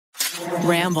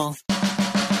Ramble.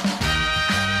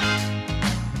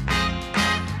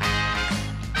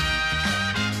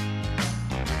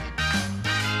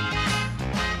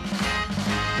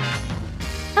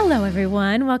 Hello,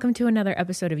 everyone. Welcome to another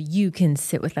episode of You Can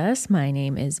Sit With Us. My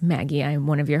name is Maggie. I'm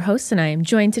one of your hosts, and I am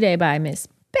joined today by Miss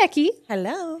Becky.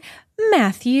 Hello.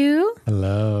 Matthew.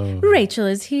 Hello. Rachel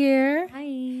is here. Hi.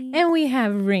 And we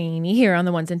have Rainey here on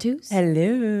the ones and twos.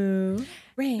 Hello.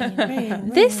 Rain.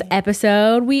 This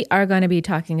episode, we are going to be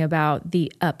talking about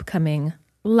the upcoming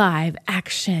live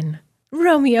action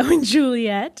Romeo and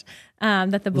Juliet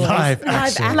that the boys... Live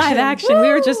action. Live action. We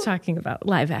were just talking about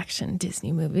live action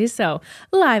Disney movies. So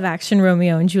live action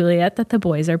Romeo and Juliet that the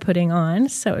boys are putting on.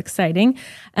 So exciting.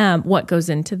 What goes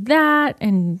into that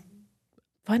and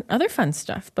other fun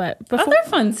stuff. But before, Other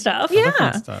fun stuff. yeah. Other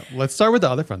fun stuff. Let's start with the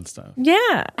other fun stuff.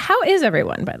 Yeah. How is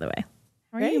everyone, by the way?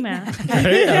 How are you, Matt?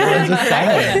 Hey, everyone's just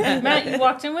solid. Matt, you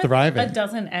walked in with Thriving. a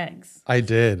dozen eggs. I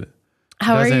did.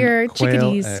 How are Dozen your quail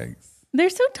chickadees? Eggs. They're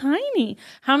so tiny.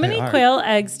 How many are. quail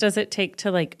eggs does it take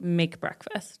to like make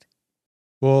breakfast?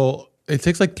 Well, it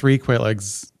takes like 3 quail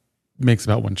eggs, makes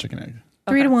about 1 chicken egg.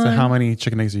 3 to 1. So how many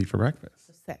chicken eggs do you eat for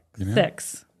breakfast? 6. You know?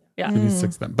 6. Yeah. You need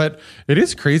 6 of them. But it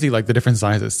is crazy, like the different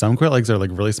sizes. Some quail eggs are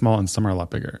like really small and some are a lot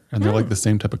bigger. And they're like the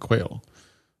same type of quail.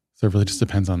 So it really just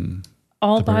depends on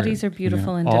All the bird, bodies are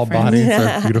beautiful and All different. bodies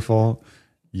are beautiful.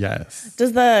 Yes.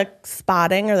 Does the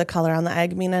spotting or the color on the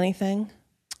egg mean anything?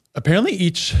 Apparently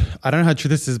I don't know how true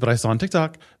this is, but I saw on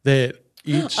TikTok that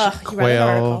each You read an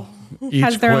quail article.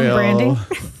 Has their own branding?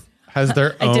 has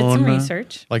their I own did some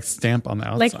research. like stamp on the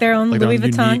outside. Like their own Louis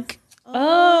Vuitton? unique-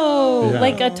 Oh, Yeah.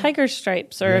 like a tiger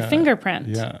stripes or a Yeah. fingerprint.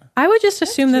 Yeah. I would just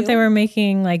assume that they were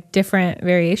making like different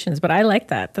variations, but I like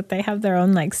that they have their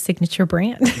own like signature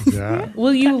brand. Yeah.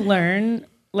 Will you learn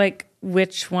like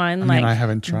which one? mean, I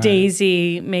haven't tried.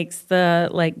 Daisy makes the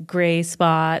like gray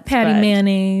spot. Patty but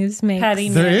mayonnaise makes Patty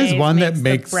There is mayonnaise one that the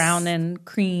makes- brown and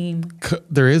cream.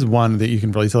 There is one that you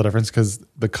can really tell the difference because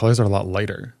the colors are a lot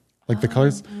lighter. Like the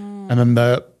colors, and then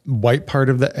the white part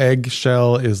of the egg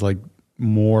shell is like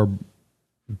more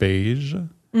beige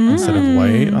instead of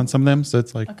white on some of them. So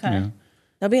it's like, you know,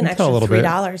 That'll be an You can tell a extra little bit.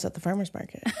 $3 at the farmer's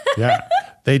market. yeah,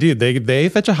 they do. They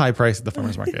fetch a high price at the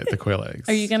farmer's market, the quail eggs.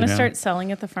 Are you going to know? start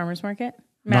selling at the farmer's market?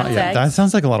 Not Matt's yet. eggs? That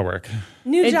sounds like a lot of work.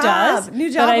 New It job. does,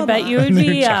 New job. but I bet you would New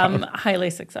be job. highly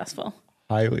successful.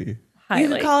 Highly. You Highly.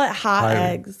 could call it hot Highly.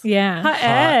 eggs. yeah. Hot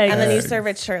eggs. And then you Eggs. serve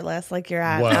it shirtless like you're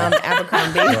at Wow.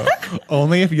 Abercrombie.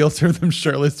 Only if you'll serve them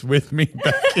shirtless with me,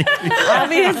 Becky.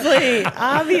 Obviously,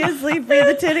 free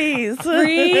the titties.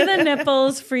 Free the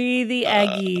nipples, free the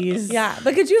eggies. Yeah,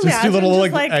 but could you Just do imagine little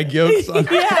just like egg yolks on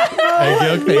egg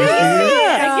yolk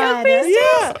pasties.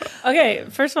 Yeah. Okay,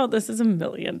 first of all, this is $1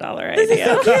 million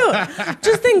idea. So cute.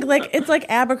 Just think like it's like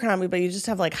Abercrombie, but you just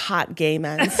have like hot gay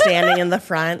men standing in the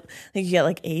front. Like you get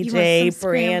like AJ, some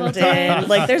scrambled Brandon.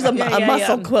 Like there's a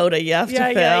muscle yeah. quota you have to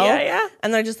fill. Yeah.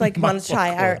 And they're just like, want to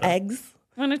try our quota. eggs?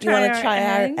 Want to You try, want to try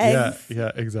our eggs? eggs?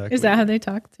 Yeah, exactly. Is that how they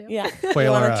talk too? Yeah. Quail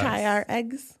You want our to try eggs. our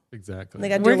eggs? Exactly. They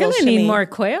got We're going to need more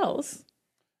quails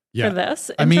yeah. for this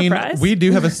I mean, enterprise. we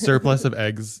do have a surplus of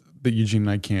eggs that Eugene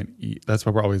and I can't eat. That's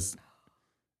why we're always,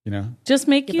 you know. Just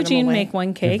make Giving them Eugene away. make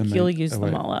one cake. them You'll away. use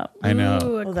them all up. I know.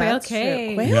 Ooh, a Well, quail that's true.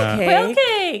 cake. Quail Yeah. cake. Quail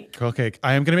cake. Quail cake.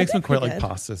 I am going to make some quail pretty like good.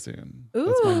 pasta soon. Ooh,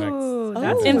 That's my next.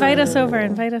 that's Invite us over.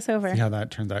 Invite us over. See how that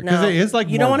turns out. Because No, it is like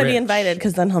you don't more want to be rich. invited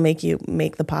because then he'll make you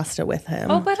make the pasta with him.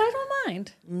 Oh, but I don't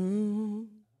mind.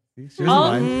 She doesn't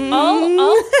mind.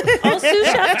 I'll sous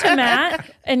chef to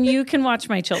Matt, and you can watch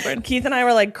my children. Keith and I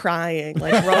were like crying,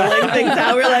 like rolling things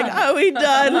out. We were like, "Are we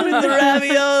done with the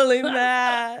ravioli,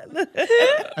 Matt?"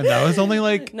 And that was only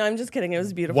like No, I'm just kidding. It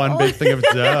was beautiful. one big thing of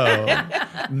dough.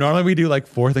 Normally we do like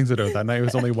 4 things of dough. That night it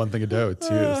was only 1 thing of dough too.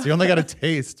 So you only got a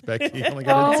taste, Becky. You only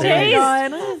got a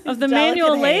taste. Of the Delicate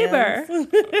manual hands.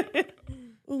 labor.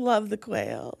 Love the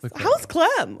quails. The quails. How's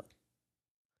Clem?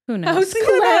 Who knows?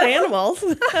 Speaking about animals.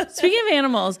 Speaking of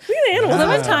animals, animals.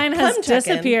 Clementine has Clem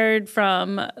check-in. disappeared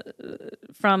from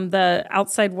the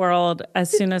outside world as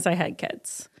soon as I had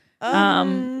kids.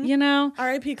 You know,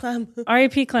 R.I.P. Clem.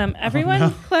 R.I.P. Clem.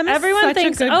 Everyone, Clem is everyone such a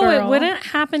thinks, good oh, it girl." wouldn't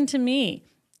happen to me.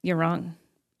 You're wrong.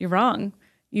 You're wrong.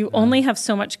 You only have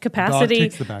so much capacity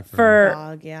takes the back for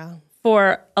Dog, yeah.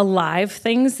 for alive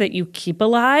things that you keep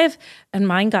alive, and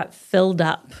mine got filled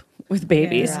up with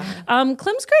babies.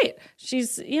 Clem's great.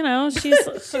 She's, you know, she's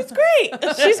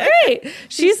Great. she's great.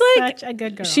 She's like such a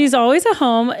good girl. She's always at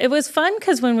home. It was fun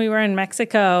because when we were in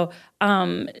Mexico,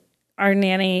 our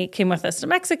nanny came with us to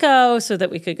Mexico so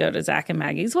that we could go to Zach and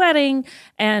Maggie's wedding.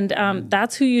 And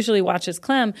that's who usually watches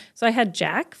Clem. So I had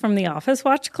Jack from The Office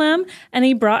watch Clem, and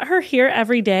he brought her here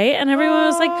every day. And everyone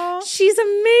was like, she's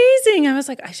amazing. I was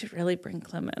like, I should really bring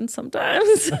Clem in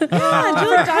sometimes. Yeah,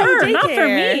 for her, not for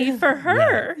me, for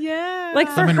her. Yeah. Like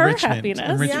for Some her enrichment happiness.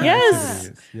 activities.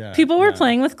 Yes. Yeah, People were yeah.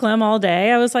 playing with Clem all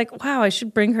day. I was like, wow, I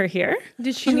should bring her here.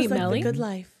 Did she meet Melly? The good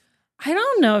life. I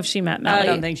don't know if she met Melly. I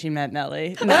don't think she met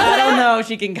Melly. No, I don't know if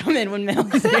she can come in when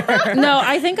Melly's here. No,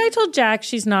 I think I told Jack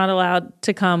she's not allowed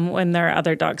to come when there are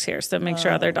other dogs here. So make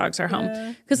sure other dogs are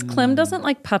home. Because Clem doesn't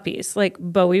like puppies. Like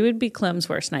Bowie would be Clem's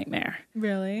worst nightmare.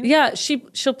 Really? Yeah,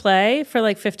 she'll play for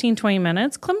like 15, 20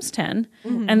 minutes. Clem's 10.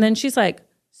 And then she's like,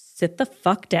 sit the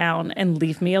fuck down and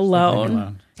leave me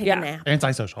alone. Take Yeah. a nap.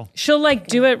 Antisocial. She'll like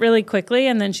do it really quickly.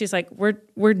 And then she's like,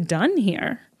 we're done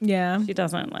here. Yeah. She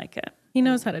doesn't like it. He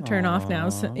knows how to turn off now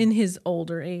in his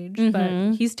older age,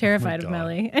 but he's terrified of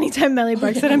Melly. Anytime Melly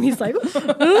barks at him, he's like,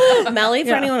 Melly,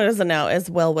 for anyone who doesn't know, is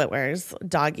Will Whitwer's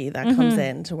doggy that comes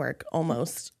in to work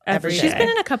almost every day. she's been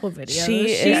in a couple videos.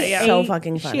 She is so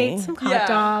fucking funny. She ate some hot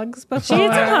dogs before. She ate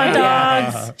some hot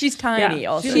dogs. She's tiny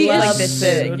also. She She's like is this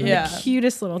big. the Yeah.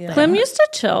 cutest little thing. Clem used to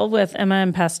chill with Emma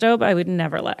and Pesto, but I would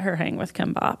never let her hang with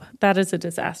Kim Bob. That is a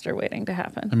disaster waiting to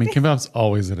happen. I mean, Kimbap's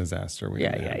always a disaster.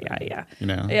 Yeah. You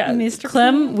know? Yeah, Mr.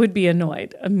 Clem would be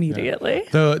annoyed immediately.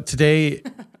 Though today,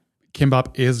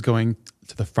 Kimbap is going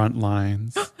to the front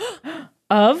lines.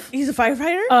 Of He's a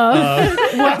firefighter?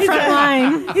 What front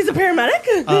line? He's a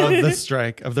paramedic? Of the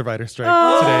strike, of the writer strike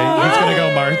today. He's going to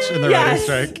go march in the writer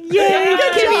strike. Yay,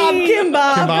 good job,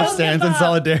 Kimbap. Kimbap stands in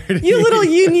solidarity. You little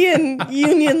union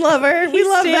lover. We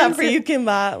love that stands for you,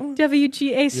 Kimbap.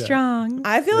 WGA strong.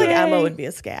 I feel like Emma would be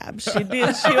a scab. She would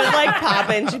like pop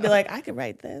in. She'd be like, I could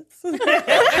write this. She'd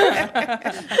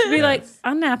be like,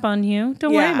 I'll nap on you.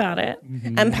 Don't worry Yeah. about it.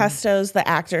 And Pesto's the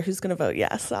actor who's going to vote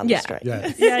yes on the strike.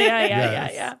 Yes. Yeah.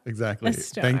 Yes, exactly. A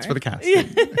star. Thanks for the casting.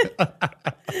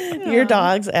 Your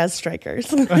dogs as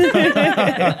strikers.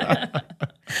 I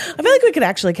feel like we could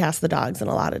actually cast the dogs in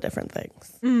a lot of different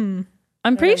things.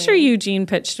 I'm pretty sure Eugene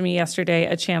pitched me yesterday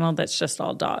a channel that's just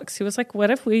all dogs. He was like, what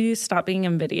if we stop being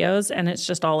in videos and it's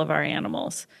just all of our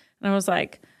animals? And I was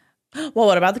like, Well,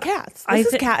 what about the cats? This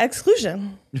is cat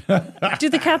exclusion. do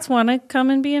the cats want to come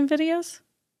and be in videos?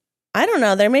 I don't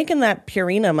know. They're making that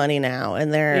Purina money now,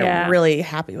 and they're Yeah. really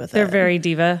happy with They're it. very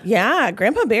diva. Yeah,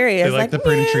 Grandpa Barry They is like the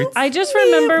pretty "Meow." treats. I just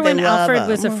remember They when love Alfred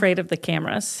was them. afraid of the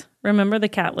cameras. Remember the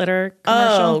cat litter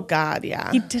commercial? Oh God,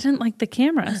 yeah. He didn't like the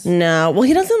cameras. No, well,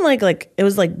 he doesn't like it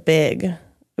was like big.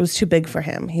 It was too big for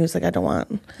him. He was like, I don't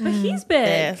want But he's big.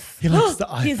 this. He likes the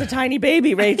He's a tiny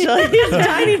baby, Rachel. He's a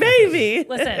tiny baby.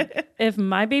 Listen, if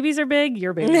my babies are big,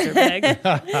 your babies are big.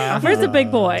 Alfred's a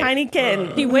big boy. Tiny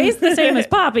kid. He weighs the same as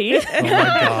Poppy. Oh my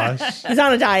gosh. He's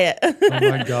on a diet. Oh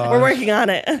my gosh. We're working on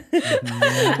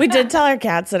it. We did tell our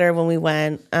cat sitter when we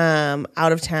went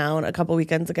out of town a couple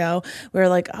weekends ago. We were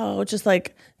like, oh, just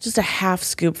a half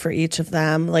scoop for each of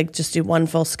them. Like just do one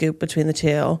full scoop between the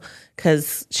two,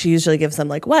 because she usually gives them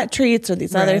like wet treats or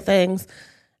these other things.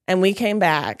 And we came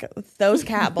back. Those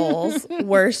cat bowls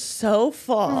were so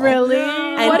full. Really?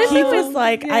 And Keith was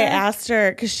like, I asked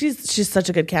her, because she's such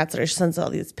a good cat sitter. She sends all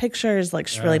these pictures, like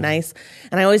she's really nice.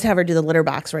 And I always have her do the litter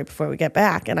box right before we get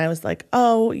back. And I was like,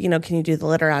 oh, can you do the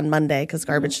litter on Monday? Because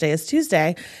garbage day is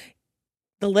Tuesday.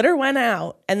 The litter went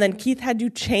out, and then Keith had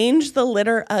to change the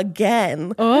litter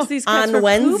again These cats were on pooping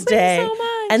Wednesday. so much.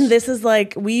 And this is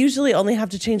like, we usually only have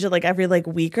to change it like every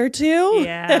week or two.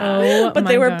 Yeah. Oh, But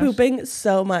my they were gosh. pooping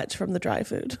so much from the dry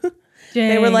food. Dang.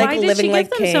 They were like Why did living she like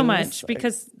give them so kings. much?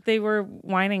 Because they were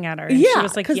whining at her. And Yeah, she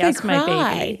was like, 'cause yes, they my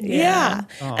cry. baby. Yeah.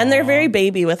 And they're very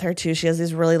baby with her too. She has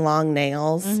these really long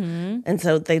nails. And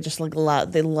so they just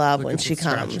love when she to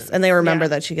stretch comes. it. And they remember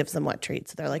that she gives them wet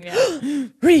treats. They're like,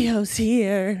 Rio's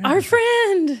here. Our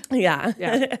friend. Yeah.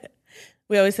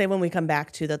 We always say when we come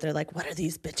back too that they're like, what are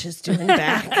these bitches doing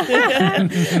back?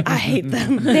 I hate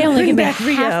them. They only give me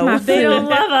half my They don't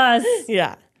love us.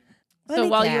 Yeah. So Funny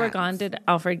while you were cats. gone, did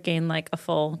Alfred gain like a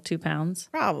full 2 pounds?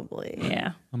 Probably.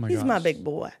 Yeah, Oh my He's gosh. my big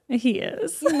boy. he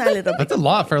is. He's my little big. That's a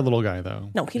lot for a little guy, though.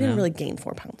 No, he didn't really gain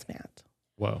 4 pounds, Matt.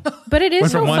 Whoa. But it is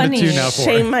Went so from 1 funny. to 2 now 4.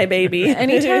 Shame my baby.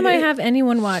 Anytime I have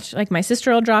anyone watch, like my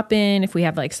sister will drop in if we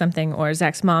have like something, or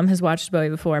Zach's mom has watched Bowie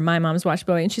before. My mom's watched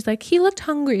Bowie, and she's like, he looked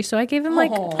hungry, so I gave him like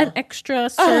an extra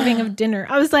serving of dinner.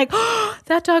 I was like, oh,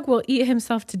 that dog will eat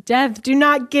himself to death. Do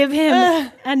not give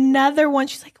him another one.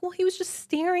 She's like, well, he was just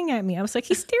staring at me. I was like,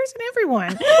 he stares at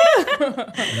everyone.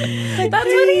 That's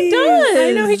what he does.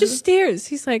 I know, he just stares.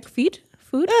 He's like, feed,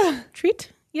 food,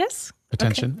 treat, yes,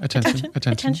 Attention.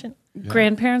 attention.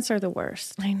 Grandparents are the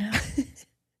worst. I know.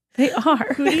 They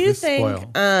are. Who do you They think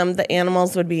spoil. the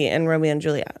animals would be in Romeo and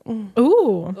Juliet?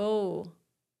 Ooh. Oh,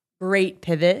 great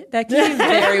pivot, Becky.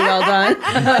 Very well done.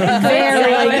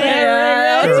 Very good.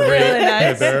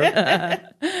 That's really nice.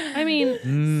 I mean,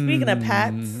 Speaking of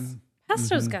pets,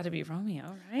 Pesto's got to be Romeo,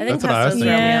 right? I think That's what I was Pesto's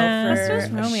thinking. Romeo for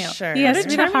Pesto's Romeo. sure. He has What to a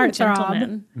be the charming heartthrob.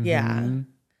 gentleman. Yeah.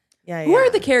 Yeah, Who are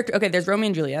the characters? Okay, there's Romeo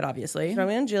and Juliet, obviously.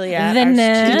 Romeo and Juliet? The are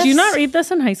Nest. Did you not read this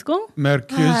in high school?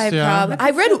 Mercutio.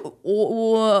 I read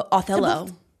Othello.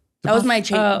 That was my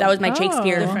that was my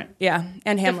Shakespeare. Different. Yeah,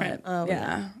 and Hamlet. Different. Oh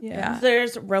yeah.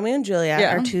 There's Romeo and Juliet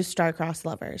Yeah. are two star-crossed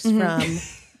lovers from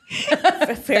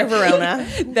Fair Verona.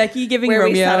 Becky giving Where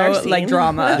we set our Romeo scene. like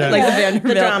drama, Yeah. like the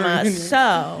Vanderbilt The drama. reunion.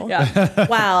 So, Yeah.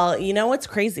 well, you know what's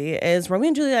crazy is Romeo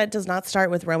and Juliet does not start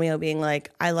with Romeo being like,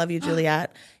 I love you,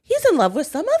 Juliet. He's in love with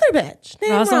some other bitch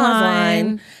named Rosaline.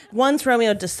 Rosaline. Once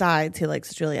Romeo decides he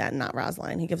likes Juliet and not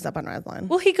Rosaline, he gives up on Rosaline.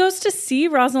 Well, he goes to see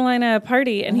Rosaline at a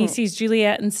party and he sees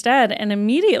Juliet instead. And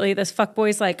immediately this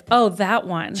fuckboy's like, oh, that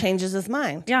one. Changes his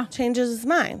mind. Yeah. Changes his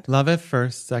mind. Love at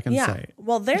first, second Yeah. sight.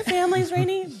 Well, their families,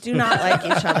 Rainey, do not like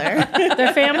each other.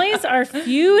 Their families are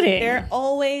feuding. They're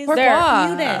always Pourquoi?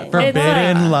 feuding.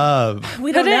 Forbidden love.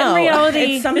 We Put don't it in know. reality.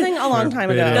 It's something a long time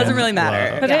ago. Forbidden Doesn't really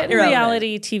matter. love. Put it in Irrelevant.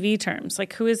 reality TV terms.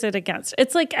 Like, who is it against?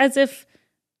 It's like as if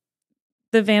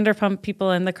the Vanderpump people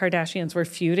and the Kardashians were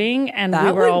feuding and That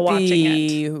we were all would watching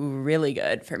be it. really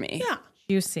good for me. Yeah.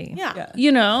 Juicy. Yeah.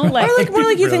 You know, like, Or like more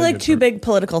like you think Really like good two for- big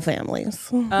political families.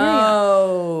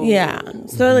 Oh. Yeah.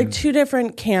 So they're like two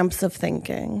different camps of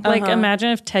thinking. like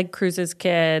imagine if Ted Cruz's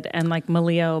kid and like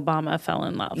Malia Obama fell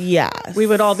in love. Yes. We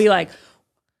would all be like,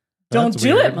 don't That's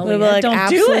do weird. it, Malia. We'd be like, don't do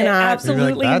absolutely it. not.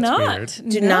 Absolutely We'd be like, not. "That's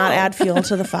Do not add fuel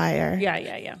to the fire. Yeah,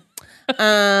 yeah, yeah.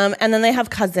 And then they have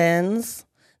cousins.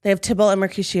 They have Tybalt and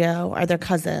Mercutio are their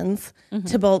cousins.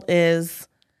 Tybalt is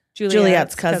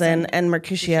Juliet's cousin, and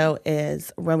Mercutio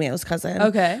is Romeo's cousin.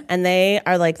 Okay. And they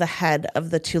are like the head of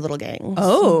the two little gangs.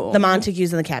 Oh. The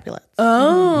Montagues and the Capulets.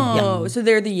 Oh. So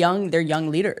they're young leaders. They're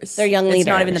young leaders. It's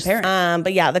not even the parents.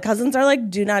 But yeah, the cousins are like,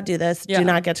 do not do this. Yeah. Do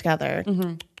not get together.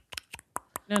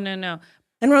 No.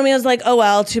 And Romeo's like, oh,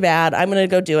 well, too bad. I'm going to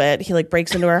go do it. He like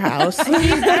breaks into her house.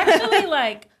 He's actually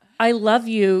like, I love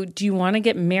you. Do you want to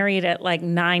get married at like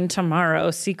 9 tomorrow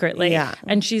secretly? Yeah.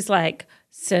 And she's like,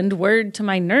 send word to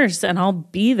my nurse and I'll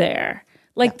be there.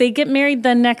 Like they get married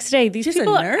the next day. These She has a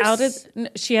people are nurse? out of,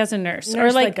 she has a nurse, Or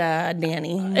or like a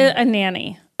nanny. a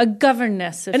nanny, a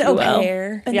governess, if An you au will.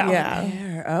 pair. Yeah.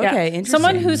 Yeah. Okay, Yeah. interesting.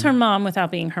 Someone who's her mom without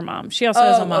being her mom. She also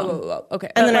has a mom. Okay.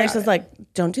 And the nurse is like,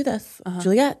 don't do this.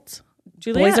 Juliet.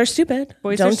 Juliet. Boys are stupid.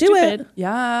 Boys don't are do stupid. it.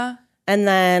 Yeah. And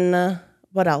then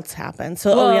what else happened?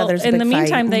 So, Well, there's a in big the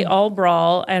meantime, fight. they all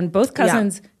brawl, and both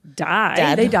cousins die.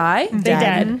 Dead. They die? They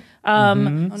dead. Oh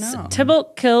no.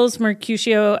 Tybalt kills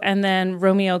Mercutio, and then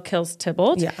Romeo kills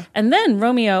Tybalt. Yeah. And then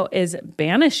Romeo is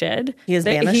banished. He is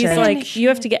banished. He's like, you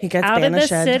have to get He gets out of this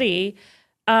banished. city.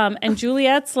 And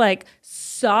Juliet's like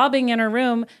sobbing in her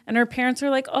room, and her parents are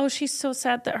like, oh, she's so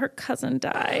sad that her cousin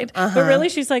died. But really,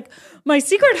 she's like, my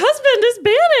secret husband is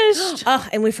banished. Oh,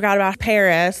 and we forgot about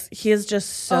Paris. He is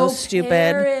just so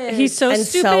stupid. He's so And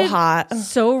stupid, so hot.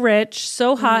 so rich,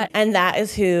 so hot. And that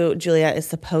is who Juliet is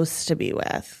supposed to be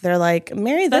with. They're like,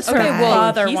 marry this That's her guy.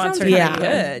 father he wants sounds her to pretty be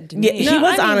good. to Yeah, me. he No,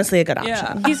 was I mean, honestly a good option.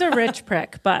 yeah. He's a rich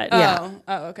prick, but Yeah.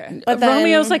 Oh, okay. But then,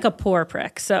 Romeo's like a poor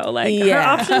prick. So like her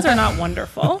Yeah. options are not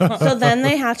wonderful. so then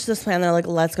they hatch this plan. They're like,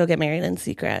 let's go get married in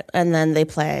secret. And then they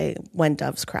play When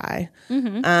Doves Cry.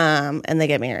 And they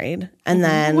get married. And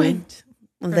then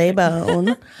they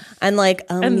bone. And like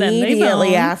then they immediately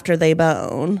bone. after they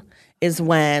bone is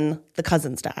when the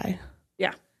cousins die.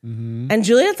 Yeah. And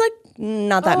Juliet's like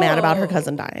not that mad about her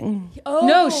cousin dying.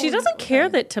 No, she doesn't care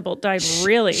that Tybalt died,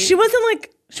 really. She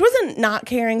wasn't not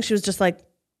caring. She was just like,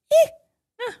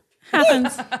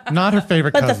 happens. Not her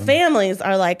favorite but the cousin. families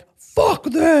are like, fuck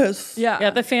this. Yeah. Yeah,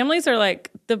 the families are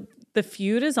like the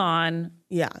feud is on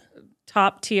Yeah.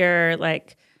 top tier,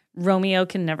 like Romeo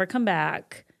can never come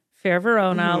back. Fair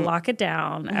Verona, lock it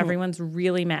down. Everyone's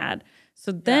really mad.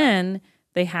 So then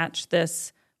they hatch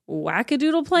this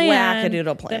wackadoodle plan.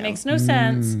 Wackadoodle plan. That makes no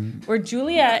sense. Where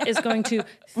Juliet is going to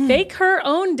fake her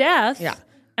own death. Yeah.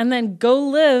 And then go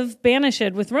live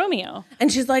banished with Romeo.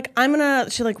 And she's like,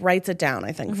 she like writes it down,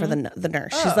 I think, for the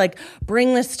nurse. She's like,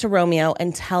 bring this to Romeo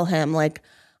and tell him, like,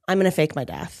 I'm going to fake my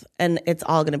death and it's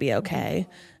all going to be okay.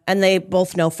 And they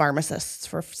both know pharmacists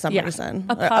for some reason.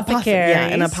 Apothecaries.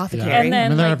 An apothecary. Yeah. And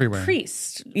then they're like everywhere.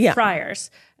 priests, Yeah.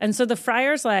 friars. And so the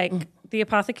friars, like the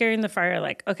apothecary and the friar, are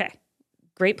like, okay,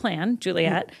 great plan,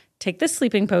 Juliet. Take this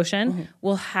sleeping potion.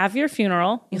 We'll have your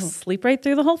funeral. You'll sleep right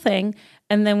through the whole thing.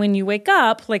 And then when you wake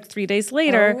up, like 3 days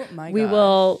later, Oh my we gosh.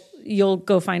 will you'll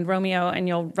go find Romeo and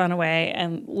you'll run away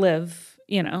and live,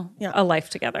 a life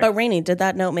together. But Rainey, did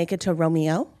that note make it to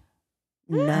Romeo?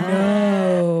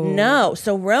 No.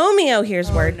 So Romeo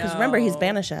hears word because remember he's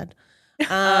banished.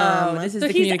 This is the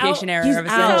communication error of a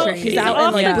out, century. he's out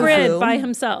off in, the like, grid Vuvu. by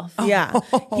himself. Yeah.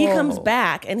 He comes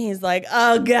back and he's like,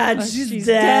 oh God, she's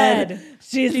dead.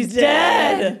 She's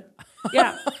dead.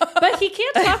 Yeah. But he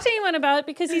can't talk to anyone about it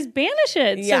because he's banished.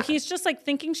 Yeah. So he's just like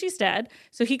thinking she's dead.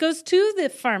 So he goes to the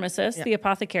pharmacist, the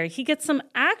apothecary. He gets some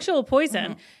actual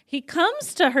poison. He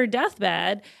comes to her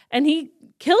deathbed and he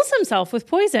kills himself with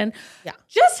poison. Yeah.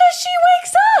 Just as she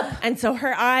wakes up. And so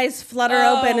her eyes flutter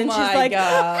open and she's my like,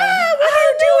 God. what are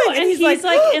you doing? And he's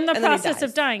like in the and then he process dies.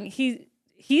 of dying.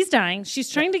 He's dying. She's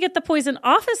trying to get the poison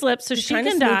off his lips so she trying to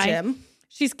can smooch die. him.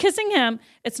 She's kissing him.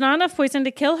 It's not enough poison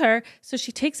to kill her. So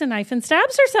she takes a knife and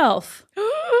stabs herself.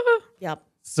 Yep.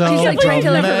 So like trying to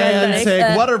kill her for redneck.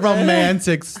 romantic. What a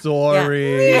romantic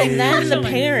story. And then the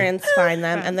parents find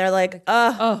them and they're like,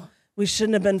 we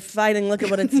shouldn't have been fighting. Look at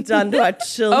what it's done to our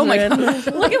children. Oh my God.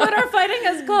 Look at what our fighting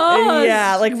has caused.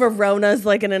 Yeah, like Verona's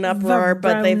like in an uproar,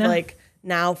 but they've Verona. like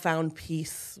now found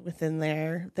peace within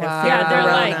their Wow. fear Yeah, of they're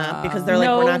Verona like, because they're like,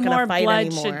 no we're not going more to fight blood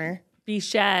anymore. should be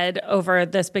shed over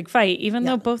this big fight, even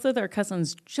though both of their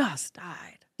cousins just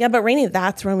died. Yeah, but Rainey,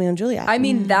 that's Romeo and Juliet. I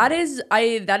mean, that is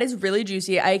really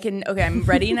juicy. I'm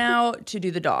ready now to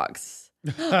do the dogs.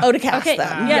 to cast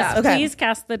them. Yes, Okay. please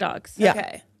cast the dogs. Yeah.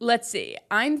 Okay. Let's see.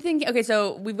 I'm thinking, okay,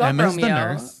 so we've got Emma's Romeo. the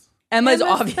nurse. Emma's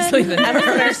obviously the Emma's the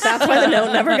nurse. nurse. That's why the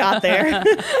note never got there.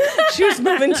 She was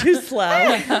moving too slow.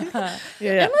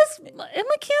 Yeah.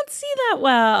 Emma can't see that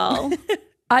well.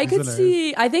 I could the nurse.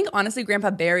 see, I think honestly,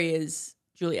 Grandpa Barry is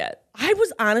Juliet. I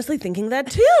was honestly thinking that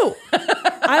too.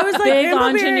 I was like, Big Grandpa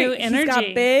ingenue Barry, energy. He's got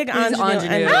big ingenue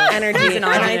ingenue. energy. He's an And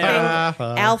I ingenue.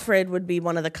 think Alfred would be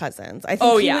one of the cousins. I think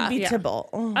Oh, he yeah. would be Yeah. Tybalt.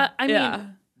 Oh. I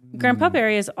mean, Grandpa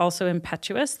Barry is also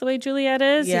impetuous the way Juliet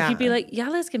is. Yeah. He'd be like, yeah,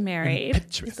 let's get married.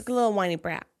 He's like a little whiny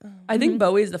brat. I think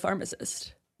Bowie is the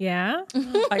pharmacist. Yeah.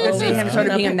 I could see him sort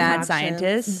of being a mad Concoctions.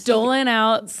 scientist. Doling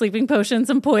out sleeping potions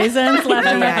and poisons left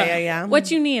and right. Yeah.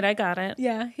 What you need, I got it.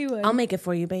 Yeah, he would. I'll make it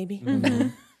for you, baby.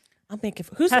 I'll make it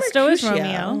for Who's Pesto is Mercutio?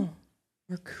 Romeo.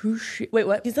 Mercutio. Wait,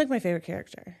 what? He's like my favorite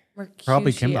character.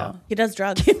 Probably Mercutio. Kimbap. He does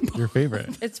drugs. Your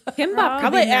favorite. It's Kimbap.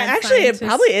 Probably, actually, it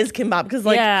probably is Kimbap because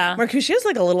like Yeah. Mercutio's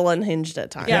like a little unhinged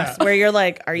at times. Yeah. Where you're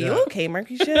like, are you okay,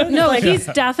 Mercutio? No, like, he's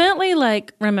definitely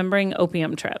like remembering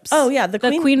opium trips. Oh yeah, the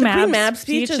Queen Mab Mab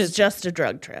speech is just a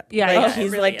drug trip. Yeah, like, yeah, it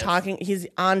he's really like is. talking. He's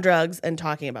on drugs and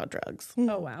talking about drugs,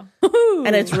 Oh, wow.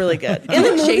 and it's really good. In the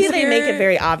movie, they Shakespeare- make it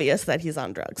very obvious that he's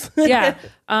on drugs. yeah.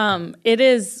 It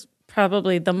is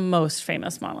probably the most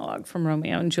famous monologue from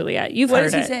Romeo and Juliet. You've What heard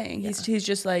is he it. saying? He's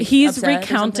just like He's upset or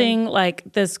recounting like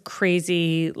this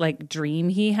crazy like dream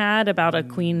he had about a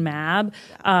Queen Mab,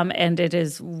 and it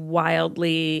is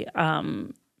wildly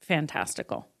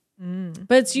fantastical.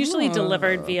 But it's usually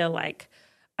delivered via like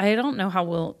I don't know how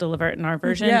we'll deliver it in our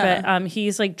version, Yeah. but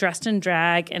he's like dressed in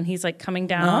drag and he's like coming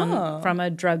down from a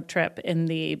drug trip in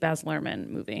the Baz Luhrmann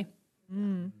movie.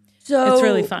 So It's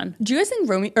really fun. Do you guys think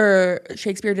Romeo or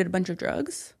Shakespeare did a bunch of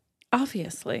drugs?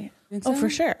 Obviously, Oh, for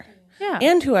sure. yeah,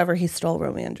 And whoever he stole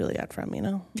Romeo and Juliet from, you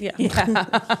know. yeah.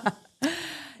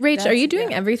 Rach, are you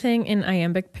doing everything in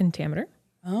iambic pentameter?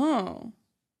 Oh.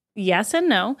 Yes and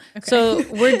no. So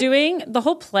we're doing the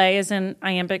whole play is in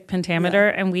iambic pentameter,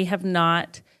 and we have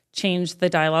not changed the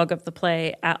dialogue of the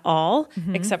play at all,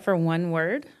 except for one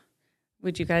word.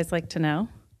 Would you guys like to know?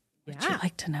 Would you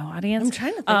like to know, audience? I'm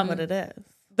trying to think what it is.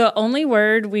 The only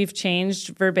word we've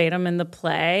changed verbatim in the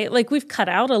play, like we've cut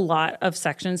out a lot of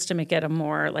sections to make it a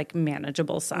more like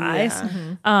manageable size.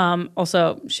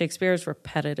 Also, Shakespeare is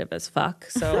repetitive as fuck,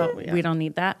 so we don't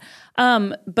need that.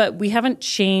 But we haven't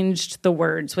changed the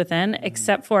words within,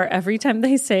 except for every time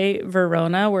they say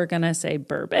Verona, we're gonna say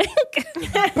Burbank.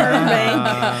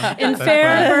 Burbank. In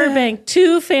fair Burbank,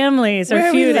 two families are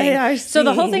Where we feuding. lay our So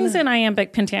the whole scene. thing's in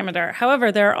iambic pentameter.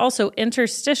 However, there are also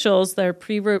interstitials that are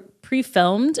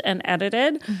pre-filmed and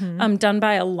edited, done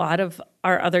by a lot of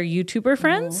our other YouTuber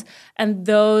friends, and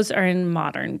those are in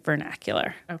modern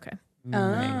vernacular. Okay.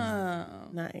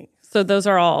 Nice. So those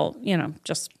are all,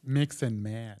 just Mix and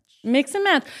match. mix and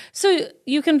match. So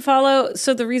you can follow.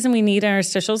 So the reason we need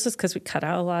interstitials is because we cut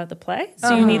out a lot of the play.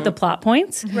 So you need the plot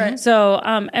points. Right. So,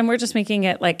 and we're just making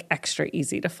it like extra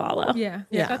easy to follow. Yeah.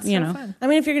 Yeah. That's You so know. fun. I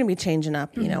mean, if you're going to be changing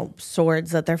up,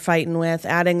 swords that they're fighting with,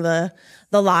 adding the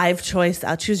live choice,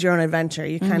 I'll choose your own adventure.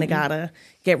 You kind of gotta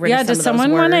get rid Yeah. of some Does of someone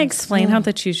those want to words. explain how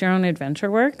the choose your own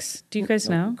adventure works? Do you guys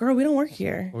know? Girl, we don't work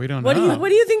here. We don't What know.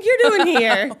 do you think you're doing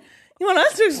here? You want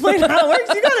us to explain how it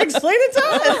works? You gotta explain it to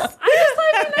us. I just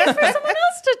thought it'd be nice for someone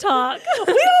else to talk. We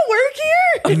don't work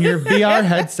here. In your VR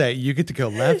headset, you get to go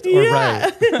left or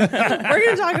right. We're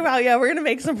going to talk about, we're going to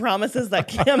make some promises that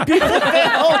can't be fulfilled.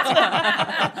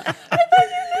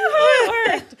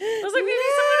 I was like, maybe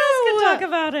someone else can talk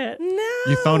about it.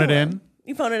 No. You phone it in.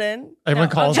 You phone it in. Everyone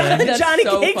calls in. That's Johnny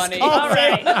so Cakes funny. calls All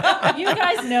right. You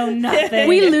guys know nothing.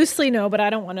 We loosely know, but I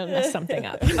don't want to mess something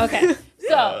up. Okay.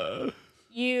 So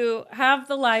you have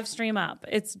the live stream up.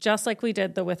 It's just like we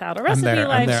did the Without a Recipe there.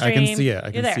 live I'm there. I stream. can see it. I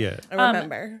You're can there. see it. I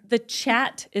remember. The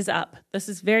chat is up. This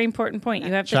is a very important point.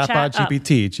 You have the Chatbot chat up.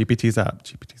 GPT. GPT's up.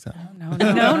 GPT's up. No.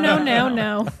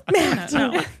 No.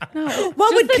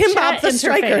 What would the Kim chat Bob the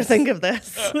Striker interface. think of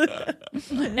this?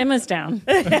 Emma's down.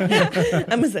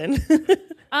 Emma's in.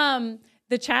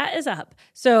 The chat is up.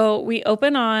 So we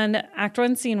open on Act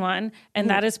 1, Scene 1, and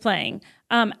that is playing.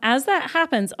 As that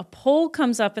happens, a poll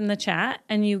comes up in the chat,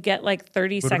 and you get like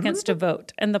 30 seconds to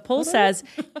vote. And the poll says,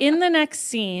 in the next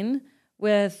scene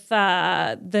with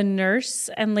the nurse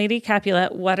and Lady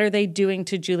Capulet, what are they doing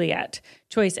to Juliet?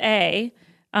 Choice A,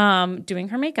 doing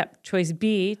her makeup. Choice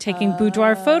B, taking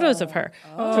boudoir photos of her.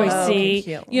 Choice C,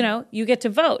 cute. you get to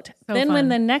vote. Then when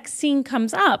the next scene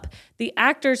comes up, the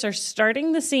actors are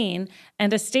starting the scene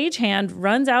and a stagehand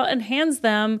runs out and hands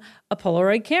them a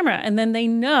Polaroid camera. And then they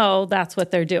know that's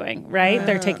what they're doing, right?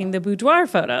 They're taking the boudoir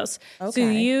photos.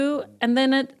 So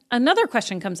another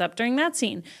question comes up during that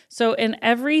scene. So in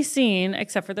every scene,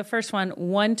 except for the first one,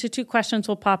 1 to 2 questions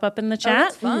will pop up in the chat.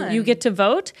 that's fun. You get to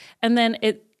vote. And then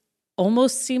it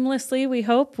almost seamlessly, we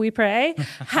hope, we pray,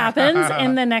 happens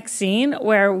in the next scene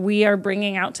where we are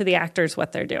bringing out to the actors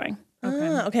what they're doing.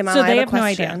 Okay, Mom, So I they have a have no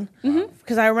idea. question.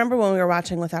 Because I remember when we were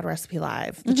watching Without a Recipe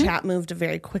Live, the chat moved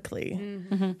very quickly.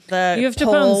 The You have to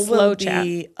put on poll slow will chat.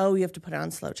 Oh, you have to put it on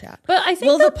slow chat. But I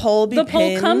think will the poll be the poll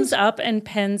pinned? comes up and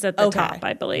pins at the Okay. top,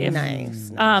 I believe.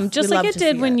 Nice. Just We like love it to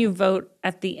did see when it. you vote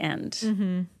at the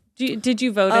end. Did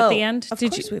you vote at the end? Of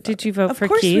Did course we you voted. did you vote of for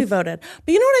course Keith? we voted.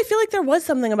 But you know what? I feel like there was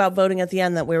something about voting at the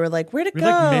end that we were like, where'd it We, go?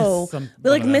 like, missed some- we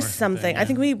like one of them or missed something. something, I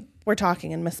think we were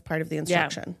talking and missed part of the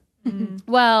instruction.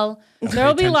 Well, there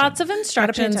will be attention. lots of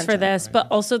instructions for attention. this, but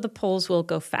also the polls will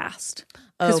go fast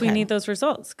because we Okay. need those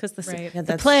results because Yeah, the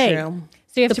that's play. true.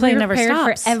 So you have The to play be never prepared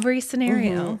stops. for every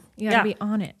scenario. You got to Yeah. be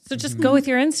on it. So just go with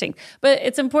your instinct. But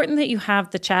it's important that you have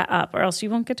the chat up or else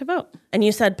you won't get to vote. And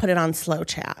you said put it on slow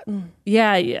chat,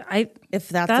 Yeah, if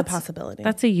that's a possibility.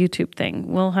 That's a YouTube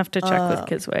thing. We'll have to check with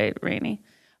Kisway Rainey.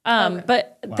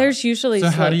 But there's usually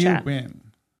So slow how do you chat. win?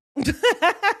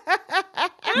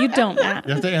 You don't, Matt.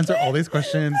 You have to answer all these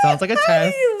questions. Sounds like a test.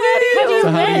 How do you So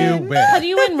how do win? you win? How do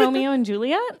you win Romeo and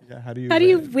Juliet? Yeah, how do you How do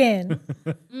you win?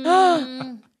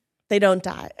 They don't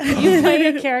die. You play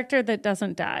a character that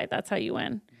doesn't die. That's how you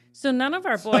win. So none of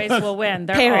our boys will win.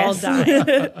 They're all Paris.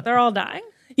 dying. They're all dying.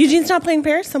 Eugene's not playing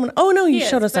Paris? Someone? Oh, no, you He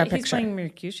showed is, us that but he's picture. playing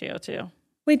Mercutio too.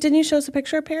 Wait, didn't you show us a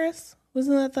picture of Paris?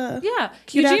 Wasn't that the... Yeah,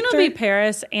 Cute Eugene actor? will be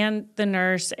Paris and the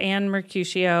nurse and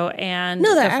Mercutio and No,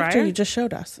 the that actor friar. you just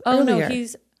showed us Oh earlier. no,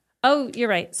 Oh, you're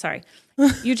right. Sorry,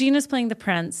 Eugene is playing the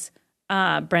prince.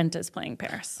 Brent is playing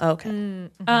Paris. Okay.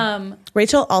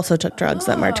 Rachel also took drugs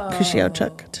that Mercutio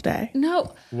took today.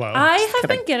 No, Wow. I have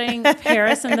been getting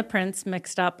Paris and the prince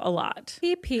mixed up a lot.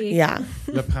 PP. Yeah.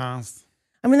 Le Prince.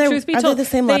 I mean, Truth be are they told, the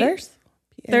same they- letters?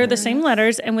 They're the same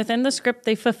letters, and within the script,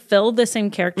 they fulfill the same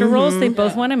character roles. They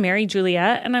both want to marry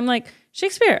Juliet, and I'm like,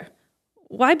 Shakespeare,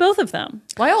 why both of them?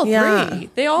 Why all Yeah. three?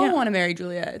 They all want to marry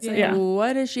Juliet. It's like, Yeah.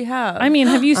 what does she have? I mean,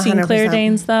 have you seen Claire 100%.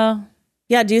 Danes though?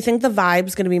 Yeah. Do you think the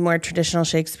vibe's going to be more traditional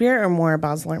Shakespeare or more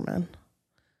Baz Luhrmann?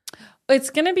 It's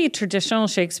going to be traditional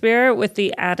Shakespeare with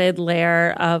the added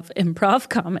layer of improv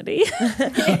comedy.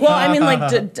 Well, I mean,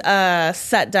 like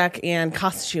set deck and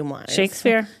costume wise.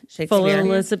 Shakespeare, Shakespeare. full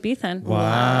Elizabethan.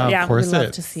 Wow. Yeah. We'd Corset.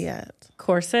 love to see it.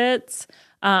 Corsets.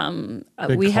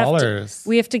 Big we collars.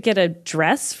 have to get a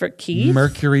dress for Keith.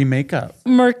 Mercury makeup.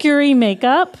 Mercury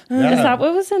makeup. Yeah. Is that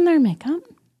what was in their makeup?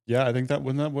 Yeah, I think that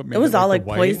wasn't that what made It was all, the like,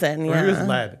 white? poison, Or maybe it was yeah.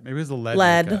 lead. Maybe it was the lead.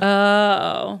 Lead. makeup.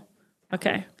 Oh,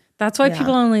 okay. That's why Yeah.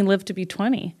 people only live to be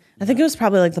 20. I think it was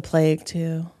probably like the plague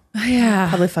too. Yeah.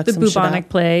 Probably fucked the some shit bubonic up.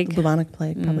 plague. The bubonic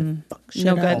plague probably fucked shit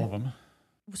No up. good. All of them.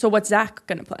 so what's Zach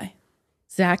gonna play?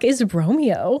 Zach is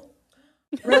Romeo.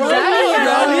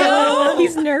 Romeo.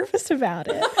 He's nervous about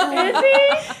it.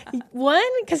 Is he? One,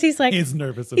 because he's like, He's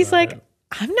nervous about he's like, it.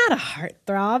 I'm not a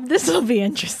heartthrob. This will be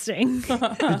interesting.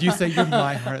 Did you say you're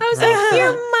my heart? I was like,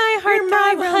 you're my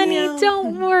heartthrob, honey. Romeo.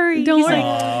 Don't worry. Don't He's worry.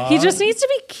 like, He just needs to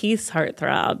be Keith's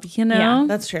heartthrob, you know? Yeah.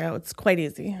 That's true. It's quite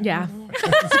easy. yeah.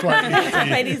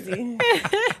 Quite easy.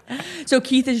 So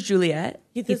Keith is Juliet,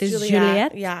 Keith is is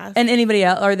Juliet. Yeah. and anybody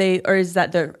else? Are they, or is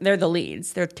that they're the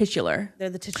leads? They're titular. They're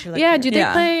the titular. Yeah, do they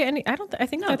Yeah. play any? I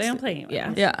think No, that's, they don't play anyone.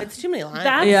 Yeah. Yeah, It's too many lines.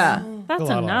 That's, Yeah. that's A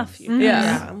lot of enough. lines. You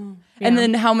yeah. And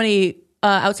then how many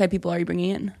outside people are you bringing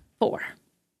in? 4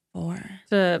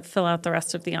 to fill out the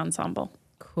rest of the ensemble.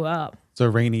 Cool. So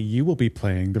Rainey, you will be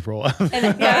playing the role of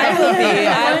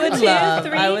I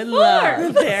would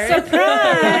love.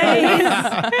 Surprise!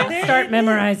 Start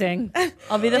memorizing.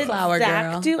 I'll be the flower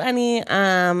Zach girl. do any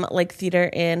like theater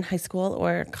in high school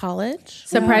or college?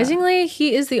 Surprisingly,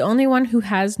 he is the only one who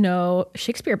has no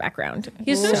Shakespeare background.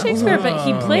 He's no Shakespeare, but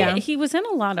he played. He was in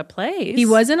a lot of plays. He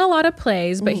was in a lot of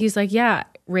plays, but he's like, yeah,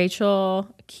 Rachel,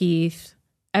 Keith,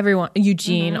 everyone,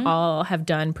 Eugene, all have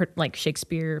done like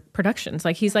Shakespeare productions.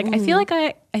 Like he's like, I feel like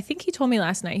I think he told me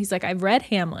last night. He's like, I've read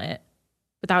Hamlet,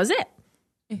 but that was it.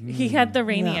 He had the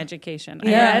Rainey education.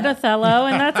 Yeah. I read Othello,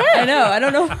 and that's it. I know. I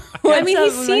don't know. I mean,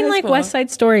 he's seen like West Side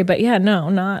Story, but yeah, no,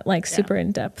 not like super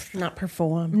in depth. Not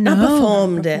performed. Not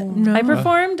performed it. I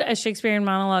performed a Shakespearean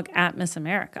monologue at Miss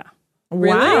America.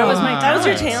 Wow. That was my That was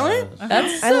your talent. talent?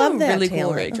 That's I love that really cool,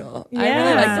 talent. Rachel. Yeah. I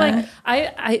really like It's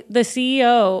like I the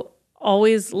CEO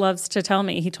always loves to tell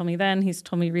me. He told me then. He's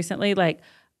told me recently. Like,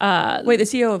 Wait, the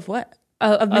CEO of what?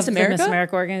 Of Miss the America? Miss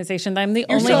America organization. That I'm the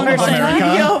only still person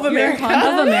CEO of America.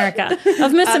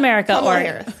 of Miss America, Kamala or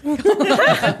Harris.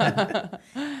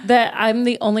 that I'm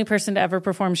the only person to ever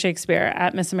perform Shakespeare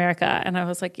at Miss America. And I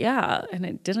was like, yeah, and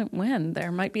it didn't win.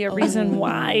 There might be a reason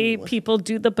why people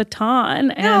do the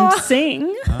baton and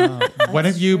sing. when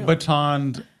have you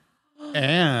batoned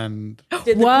and Did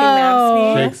the Queen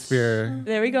Mab speech? Shakespeare?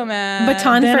 There we go, man.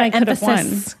 Baton Then for I could have won.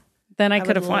 emphasis. Then I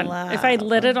could have won. If I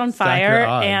lit it on fire your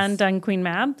odds. and done Queen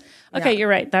Mab. Okay, you're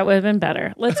right. That would have been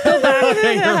better. Let's go back.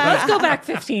 Let's go back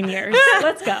 15 years.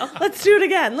 Let's go. Let's do it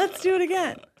again. Let's do it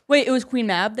again. Wait, it was Queen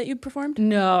Mab that you performed?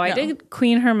 No, I did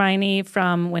Queen Hermione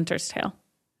from Winter's Tale.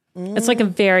 It's like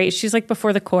she's like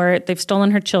before the court. They've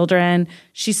stolen her children.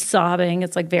 She's sobbing.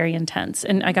 It's like very intense.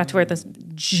 And I got to wear this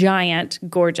giant,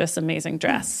 gorgeous, amazing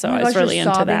dress. So I was really you're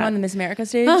into sobbing that. on the Miss America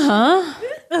stage.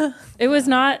 It was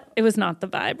not the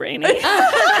vibe, Rainey.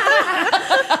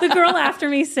 The girl after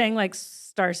me sang like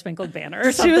Star Spangled Banner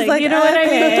or something. She was like, you know what I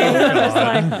mean? okay. I was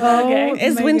like, okay.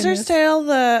 Is Winter's Tale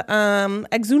the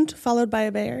exeunt followed by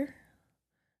a bear?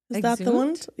 Is that the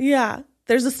one? Exeunt? Yeah.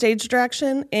 There's a stage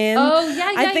direction in. Oh,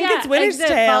 yeah, I think yeah. it's Winter's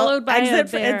Exit Tale. followed by a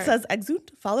Exit. bear. It says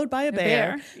exeunt followed by a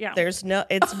bear. bear, yeah. There's no.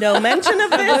 It's no mention of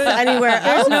this anywhere else.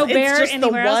 There's no bear It's just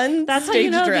anywhere the else. one That's how stage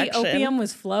you know direction. the opium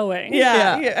was flowing.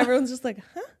 Yeah. Everyone's just like,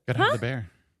 huh? Gotta have the bear.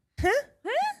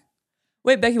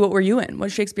 Wait, Becky, what were you in?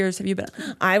 What Shakespeare's have you been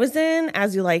in? I was in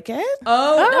As You Like It.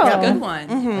 Oh, that's a good one.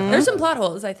 There's some plot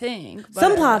holes, I think. but-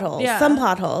 Some plot holes. Yeah. Some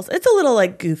plot holes. It's a little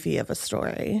like goofy of a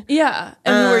story. Yeah.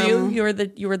 And who were you? You were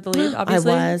the lead,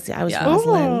 obviously. I was. Yeah, I was Yeah.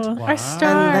 Rosalind. Our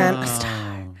star. And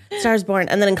then Stars Born.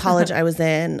 And then in college, I was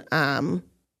in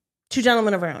Two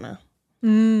Gentlemen of Verona.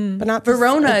 But not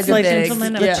Verona it's is a like big-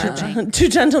 Gentlemen of yeah. Burbank. Two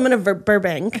Gentlemen of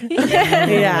Burbank.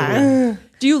 Yeah.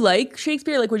 Do you like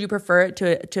Shakespeare? Like, would you prefer it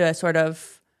to a sort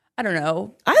of, I don't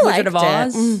know, I Wizard of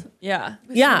liked it. Oz? Yeah.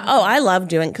 Yeah. Oh, I love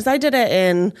doing because I did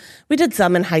it we did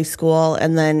some in high school,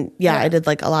 and then I did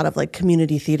like a lot of like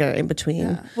community theater in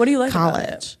between. What do you like about college?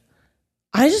 it?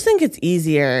 I just think it's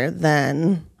easier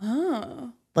than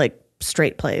like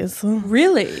straight plays.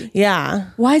 Really? Yeah.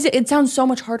 Why is it? It sounds so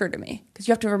much harder to me because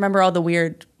you have to remember all the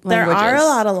weird There languages. are a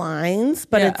lot of lines,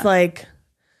 but Yeah. it's like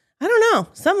I don't know,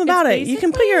 something about it. You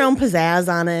can put your own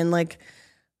pizzazz on it, and like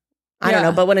I don't Yeah.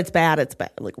 know, but when it's bad,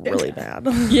 like really bad.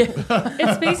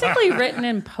 It's basically written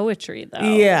in poetry, though.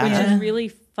 Yeah. Which is really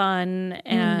fun.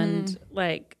 And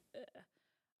like,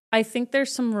 I think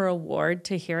there's some reward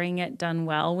to hearing it done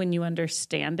well when you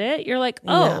understand it. You're like,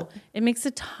 oh, it makes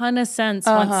a ton of sense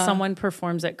once someone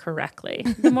performs it correctly.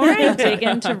 The more I dig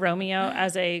into Romeo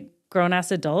as a grown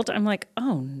ass adult, I'm like,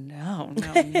 oh, no.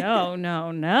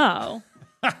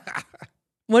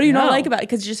 What do you not No. like about it?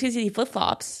 Because just because he flip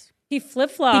flops, He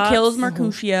flip flops. he kills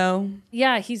Mercutio.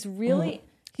 Yeah, he's really.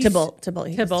 he's- Tybalt. Tybalt.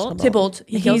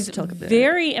 He kills He's Tybalt.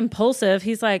 very impulsive.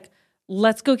 He's like,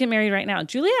 let's go get married right now.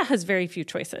 Juliet has very few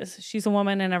choices. She's a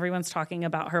woman and everyone's talking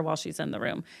about her while she's in the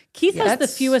room. Keith has the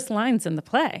That's- fewest lines in the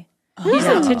play. He's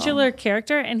a titular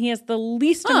character and he has the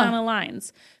least amount of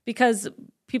lines because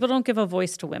people don't give a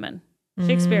voice to women.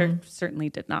 Shakespeare certainly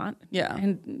did not. Yeah.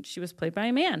 And she was played by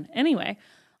a man. Anyway.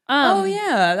 Oh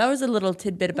yeah, that was a little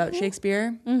tidbit about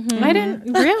Shakespeare. I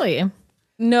didn't really.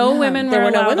 No women were there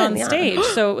were no allowed women, on yeah. stage,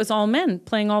 so it was all men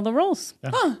playing all the roles.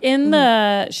 In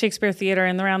the Shakespeare Theater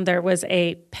in the round, there was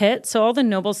a pit, so all the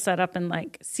nobles set up in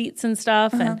like seats and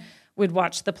stuff, and would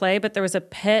watch the play, but there was a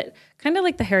pit, kind of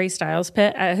like the Harry Styles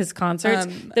pit at his concerts,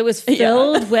 that was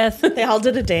filled with. They all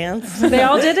did a dance. They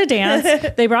all did a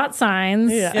dance. They brought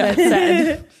signs that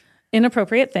said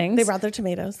inappropriate things. They brought their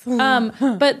tomatoes.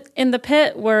 But in the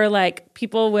pit were like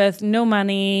people with no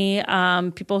money,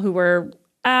 people who were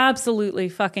absolutely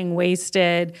fucking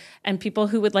wasted, and people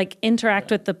who would like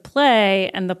interact with the play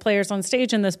and the players on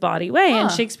stage in this bawdy way. And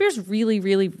Shakespeare's really,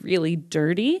 really, really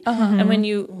dirty. And when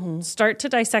you start to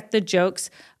dissect the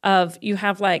jokes of, you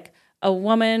have like a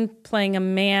woman playing a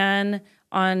man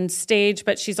on stage,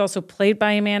 but she's also played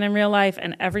by a man in real life,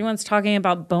 and everyone's talking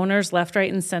about boners left, right,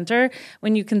 and center.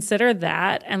 When you consider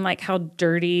that and like how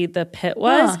dirty the pit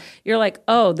was, you're like,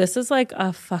 oh, this is like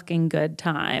a fucking good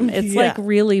time. It's like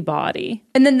really bawdy.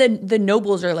 And then the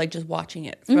nobles are like just watching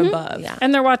it from above. Yeah.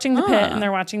 And they're watching the pit and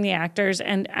they're watching the actors,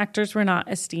 and actors were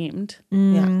not esteemed.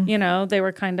 Yeah. You know, they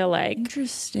were kind of like,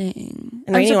 Interesting.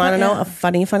 And you want to know a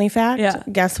funny fact? Yeah.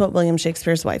 Guess what William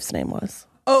Shakespeare's wife's name was?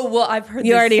 Oh, well, I've heard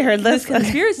You already heard this?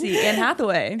 conspiracy. Anne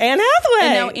Hathaway. Anne Hathaway.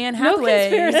 And now Anne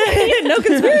Hathaway. No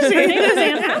conspiracy. her name is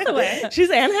Anne Hathaway.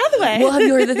 She's Anne Hathaway. Well, have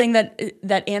you heard the thing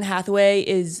that Anne Hathaway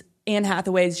is Anne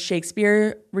Hathaway's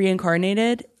Shakespeare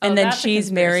reincarnated, and then that's a she's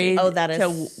conspiracy. married that is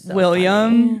to so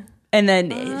William, and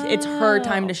then it's her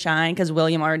time to shine because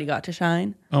William already got to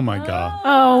shine. Oh my God.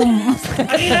 Oh,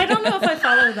 I mean, I don't know if I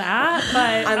follow that,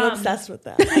 but I'm obsessed with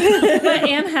that. but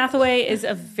Anne Hathaway is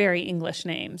a very English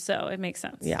name, so it makes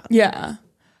sense. Yeah. Yeah.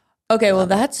 Okay, well,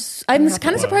 I'm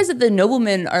kind of surprised that the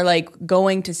noblemen are like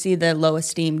going to see the low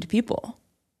esteemed people,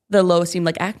 the low esteemed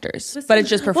like actors, but it's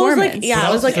just Well, it performance. was like,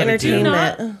 it was like What else did it do? Not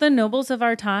entertainment. the nobles of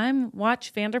our time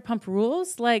watch Vanderpump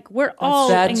Rules. Like we're all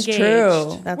That's engaged.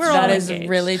 true. That's We're true. all That is engaged.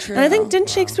 really true. And I think, didn't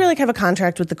Shakespeare like have a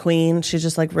contract with the Queen? She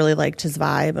just like really liked his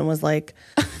vibe and was like,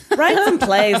 write some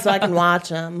plays so I can watch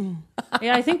them.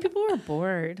 Yeah, I think people were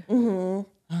bored.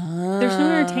 There's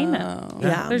no entertainment.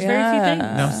 Yeah. There's very few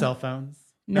things. No cell phones.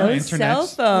 no internet. cell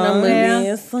phone. No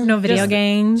movies. No video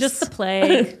games. Just the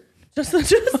plague. Just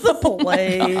the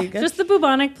plague. Just the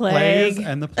bubonic plague. Plays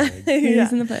and the plague.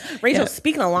 He's in the play. Rachel,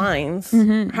 speaking of lines,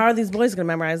 how are these boys going to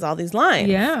memorize all these lines?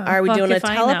 Yeah. Are we Fuck doing a if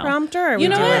I know. teleprompter? Or are we You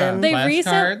know doing what? They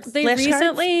Flashcards? Flashcards?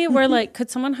 recently were like, could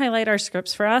someone highlight our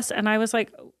scripts for us? And I was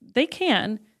like, they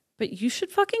can, but you should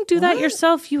fucking do that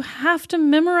yourself. You have to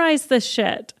memorize this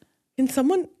shit. Can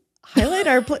someone highlight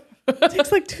our play? It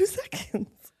takes like 2 seconds.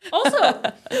 Also,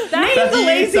 Name the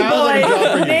lazy Sounds like a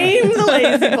job for boy. you. Name the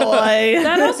lazy boy.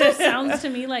 that also sounds to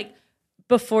me like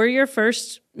before your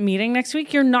first meeting next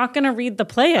week, you're not going to read the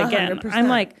play again. 100%. I'm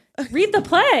like, read the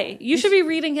play. You should be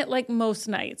reading it like most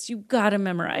nights. You got to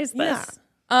memorize this.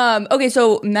 Yeah. Okay,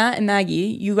 so Matt and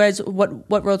Maggie, you guys,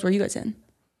 what roles were you guys in?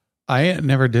 I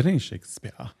never did any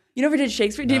Shakespeare. You never did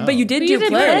Shakespeare, but you did But do you did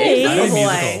plays. plays. I was boy.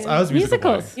 musicals. I was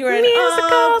musical boy. Musicals. You were in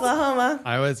Oklahoma.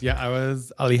 I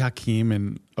was Ali Hakim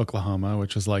in Oklahoma,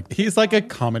 which was like, he's like a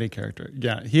comedy character.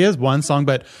 Yeah, he has one song,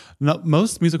 but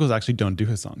most musicals actually don't do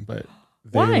his song, but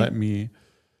they Why? let me,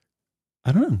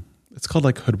 I don't know. It's called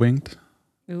like Hoodwinked.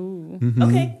 Ooh.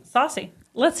 Okay. Saucy.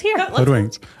 Let's hear it.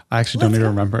 Hoodwinked. I actually don't even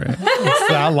remember it. It's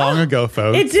that long ago,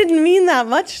 folks. It didn't mean that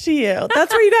much to you.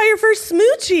 That's where you got your first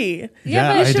smoochie.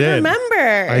 yeah, You I should did.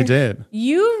 remember. I did.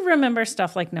 You remember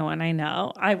stuff like no one I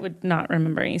know. I would not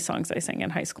remember any songs I sang in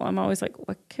high school. I'm always like,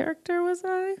 what character was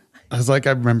I? I was like,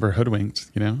 I remember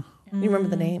Hoodwinked, you know? You remember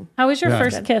the name. How was your Yeah.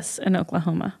 first kiss in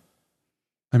Oklahoma?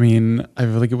 I mean, I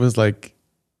feel like it was like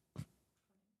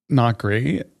not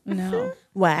great. No.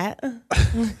 What?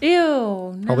 Ew.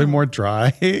 No. Probably more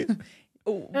dry.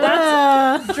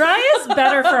 That's dry is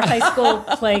better for high school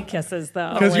play kisses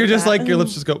though. Because you're just that. like, your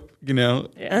lips just go, you know?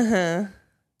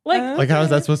 Like Like, how is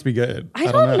that supposed to be good? I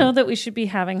don't know that we should be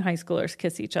having high schoolers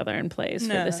kiss each other in plays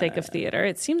for the sake of theater.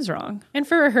 It seems wrong. And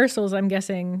for rehearsals, I'm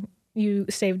guessing you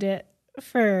saved it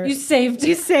for. You saved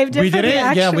You saved it We for the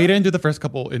didn't, yeah, actual- we didn't do the first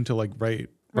couple until like right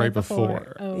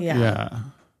before. Oh, Yeah. Yeah.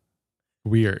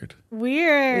 Weird.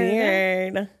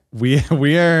 Weird.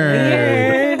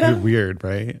 Weird. Weird,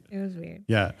 right? It was weird.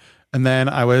 Yeah. And then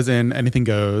I was in Anything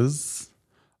Goes.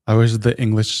 I was the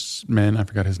Englishman. I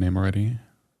forgot his name already.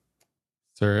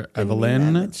 Sir Didn't mean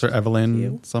that much to Evelyn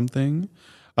you. something.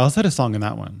 I also had a song in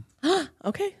that one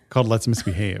Okay. called Let's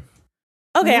Misbehave.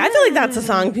 Okay, I feel like that's a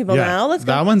song people know. Let's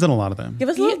go. That one's in a lot of them. Give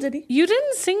us a little ditty. You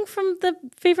didn't sing from the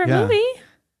favorite Yeah. movie.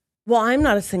 Well, I'm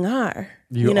not a singer.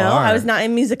 You know, are. I was not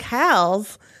in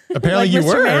musicals. Apparently like you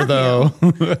Mr. were, Matthew. though.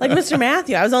 Like Mr.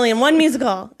 Matthew. I was only in one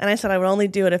musical, and I said I would only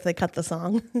do it if they cut the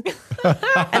song.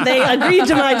 And they agreed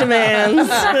to my demands.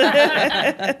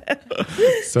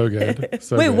 So good.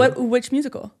 So Wait, good. which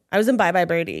musical? I was in Bye Bye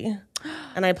Birdie,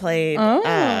 and I played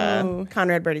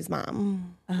Conrad Birdie's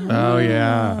mom. Oh,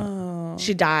 yeah.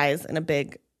 she dies in a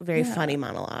big, very funny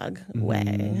monologue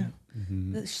way.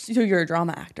 So you're a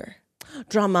drama actor.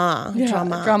 Drama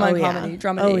and comedy.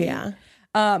 Drama. Oh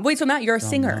yeah. Wait, so Matt, you're a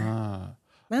singer.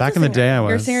 Back in the day, I was.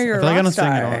 You're a singer. You're I feel a like I rock don't sing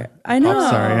at star. all. I know. Pop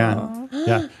star,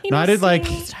 yeah. No, I did like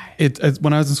it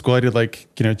when I was in school. I did like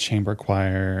chamber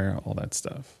choir, all that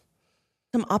stuff.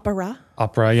 Some opera.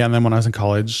 Opera, yeah. And then when I was in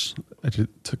college, I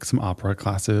took some opera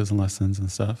classes and lessons and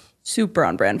stuff. Super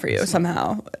on brand for you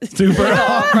somehow. Super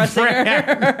Opera singer.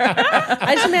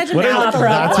 I just imagine What is Matt with the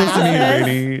that little supposed to mean, glasses.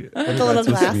 Rainey? With the little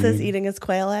glasses, eating his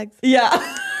quail eggs.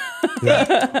 Yeah.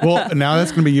 Yeah. Well, now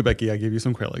that's going to be you, Becky. I gave you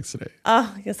some quail eggs today.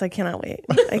 Oh, yes, I cannot wait.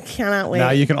 I cannot wait.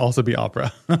 Now you can also be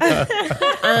opera.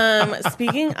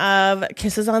 Speaking of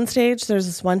kisses on stage, there's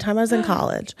this one time I was in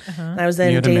college. And I was You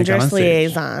in had to make out on Dangerous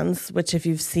stage. Liaisons, which if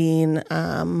you've seen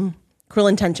Cruel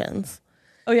Intentions,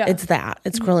 Oh yeah. it's that.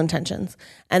 It's Cruel Intentions.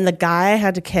 And the guy I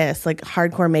had to kiss, like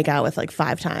hardcore make out with like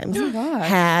 5 times,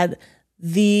 had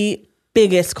the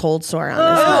biggest cold sore on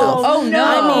his mouth. Oh no.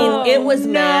 I mean, it was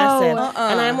massive.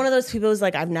 And I'm one of those people who's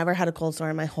like, I've never had a cold sore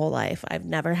in my whole life. I've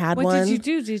never had What one. did you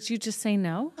do? Did you just say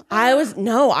no? I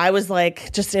was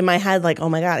like, just in my head, like, oh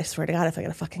my God, I swear to God, if I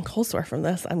get a fucking cold sore from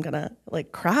this, I'm gonna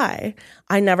like cry.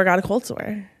 I never got a cold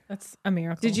sore. That's a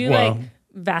miracle. Did you Wow. like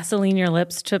Vaseline your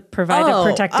lips to provide Oh, a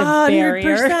protective 100%.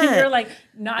 barrier? You're like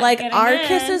not Like getting our in.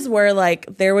 kisses were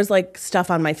like, there was like stuff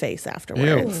on my face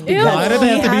afterwards. Ew. Because Why did they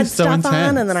he have to be had so stuff intense?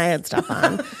 on and then I had stuff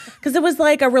on. Because it was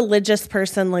like a religious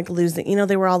person like losing,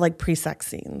 they were all like pre-sex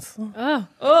scenes. Oh,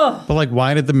 But like,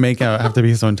 why did the makeout have to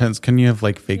be so intense? Couldn't you have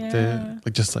like faked it?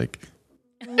 Like just like,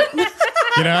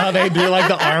 you know how they do like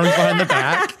the arms behind the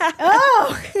back?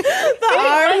 The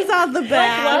arms on the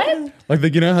back. what?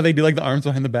 Like you know how they do like the arms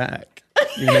behind the back?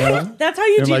 You know? That's how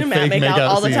Eugene like, and Matt fake make out makeout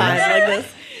all the scenes. time. Like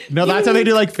this. No, that's how they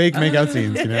do like fake makeout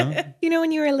scenes, you know? You know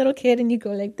when you were a little kid and you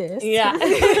go like this? Yeah.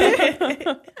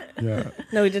 Yeah.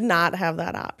 No, we did not have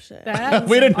that option. That's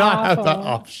We did not have awful. that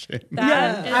option.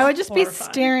 That is I would just be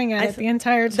horrifying. staring at it the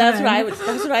entire time. That's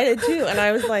what I did too. And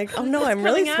I was like, oh no, I'm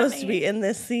really coming at supposed to me. be in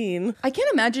this scene. I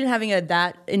can't imagine having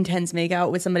that intense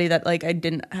makeout with somebody that like I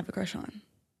didn't have a crush on.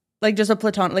 Like just a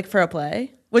platonic, like for a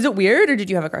play. Was it weird or did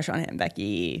you have a crush on him,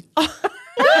 Becky?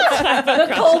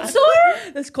 The cold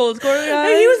sore? This cold sore guy?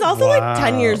 And he was also like Wow.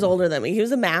 10 years older than me. He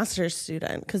was a master's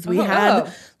student because we had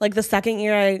like the second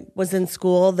year I was in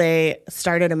school, they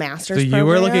started a master's So you program.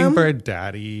 were looking for a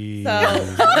daddy. So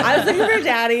I was looking for a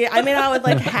daddy. I made out with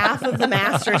like half of the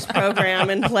master's program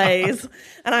in plays.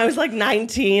 And I was like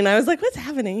 19. I was like, what's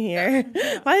happening here?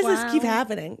 Why does this keep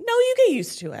happening? No, you get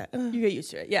used to it. You get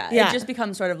used to it. Yeah. Yeah. It just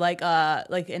becomes sort of like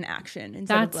an action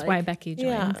instead That's of like, why Becky joined.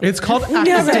 Yeah. It's called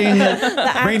acting.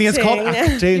 Rainey, it's called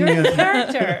acting.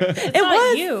 Character. It's It not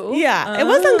was you. Yeah, it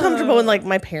was uncomfortable when like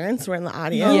my parents were in the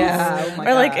audience. Yeah, oh my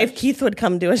or like gosh. if Keith would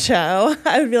come to a show,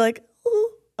 I would be like, ooh,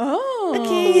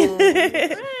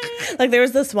 okay. Like there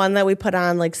was this one that we put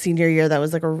on like senior year that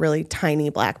was like a really tiny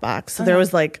black box. So there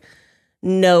was like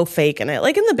no fake in it.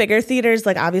 Like in the bigger theaters,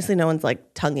 like obviously no one's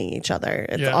like tonguing each other.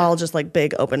 It's Yeah. all just like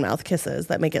big open mouth kisses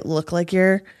that make it look like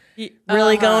you're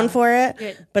really going for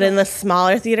it. But in the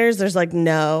smaller theaters, there's like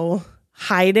no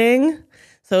hiding.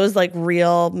 So it was like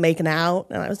real making out.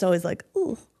 And I was always like,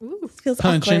 ooh, this feels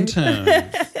Punch awkward. and tone.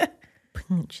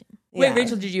 Wait, Yeah.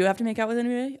 Rachel, did you have to make out with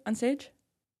anybody on stage?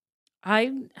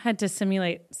 I had to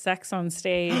simulate sex on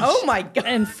stage. Oh my god.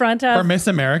 In front For of Miss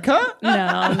America?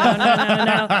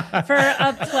 no. For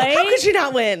a play, How could you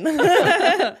not win?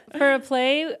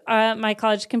 my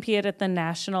college competed at the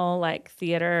National like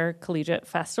Theater Collegiate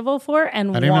Festival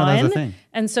and I didn't know that won. was a thing.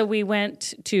 And so we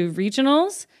went to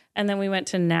regionals and then we went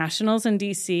to nationals in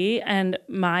DC. And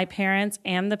my parents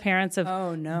and the parents of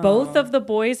both of the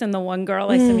boys and the one girl,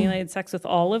 I simulated sex with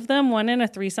all of them, one in a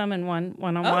threesome and one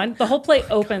one-on-one. The whole play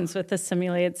opens with a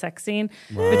simulated sex scene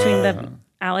between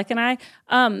Alec and I.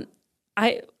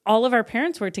 All of our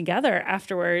parents were together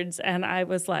afterwards, and I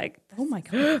was like, Oh my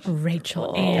god.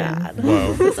 Rachel Ann.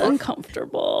 Whoa. "It's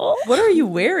uncomfortable." What are you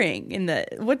wearing in the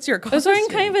what's your I was costume? wearing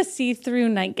kind of a see-through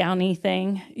nightgowny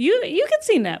thing. You could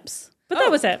see nips, but that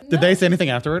was it. Did they say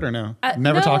anything afterward or no?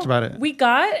 Never No, talked about it. We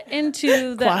got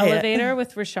into the Quiet. elevator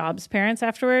with Rishabh's parents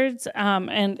afterwards,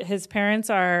 and his parents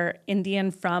are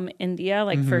Indian from India,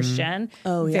 like first gen.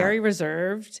 Oh, yeah. Very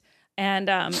reserved. And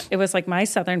it was like my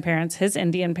Southern parents, his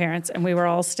Indian parents, and we were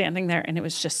all standing there, and it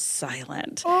was just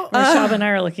silent. Rishab and I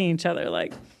are looking at each other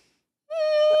like,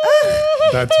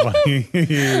 That's funny.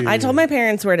 I told my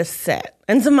parents where to sit.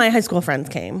 And some of my high school friends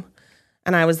came.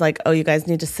 And I was like, oh, you guys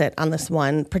need to sit on this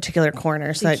one particular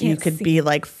corner so that you could be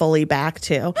like fully back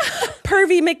to.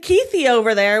 Pervy McKeithy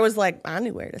over there was like, I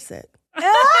knew where to sit.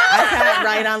 I sat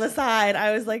right right on the side.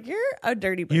 I was like, you're a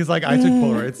dirty bitch. He's like, I took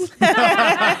Polaroids.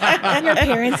 Your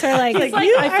parents are like, like,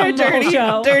 you I are a filmed the whole dirty,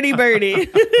 show. dirty birdie.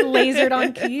 lasered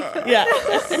on Keith. Yeah.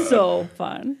 So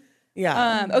fun.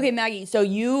 Yeah. Okay, Maggie. So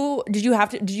did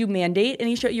you mandate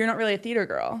any show? You're not really a theater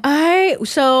girl. I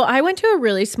went to a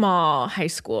really small high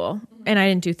school and I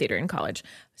didn't do theater in college.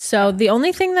 So the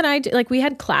only thing that I did, like, we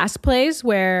had class plays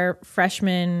where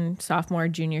freshmen, sophomore,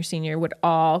 junior, senior would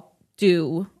all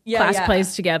do class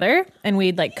plays together and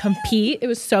we'd like compete. It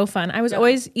was so fun. I was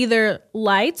always either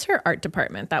lights or art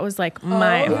department. That was like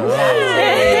my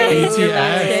ATS.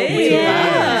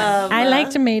 I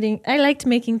liked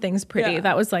making things pretty.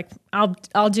 That was like,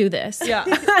 I'll do this.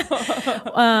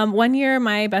 Yeah. One year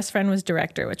my best friend was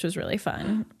director, which was really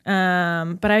fun.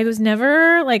 But I was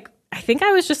never like, I think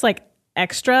I was just like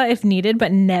extra if needed,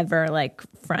 but never like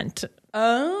front.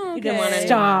 Oh, okay. You didn't want any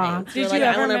Stop. lines. Did You're you like, I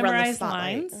ever wanna run the memorize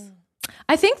spotlight. lines?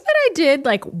 I think that I did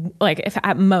like if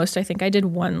at most I think I did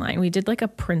one line. We did like a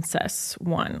princess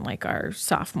one, like our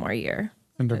sophomore year.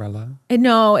 Cinderella. And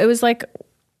no, it was like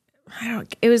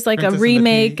it was like Princess a and the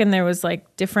remake, Pea. and there was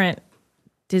like different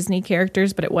Disney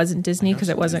characters, but it wasn't Disney because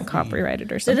it wasn't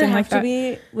copyrighted or Did something it have like to that.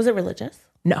 be, was it religious?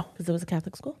 No, Because it was a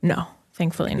Catholic school? no,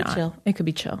 thankfully not. chill. It could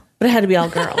be chill. But it had to be all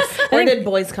girls. Or did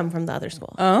boys come from the other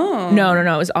school? No,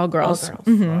 it was all girls. So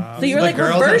you were The like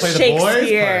girls that reverse play the boys'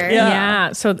 Shakespeare. part.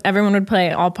 Yeah, so everyone would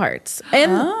play all parts,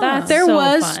 and That's there so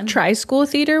was fun. tri-school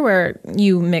theater where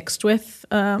you mixed with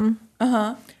the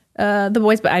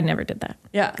boys, but I never did that.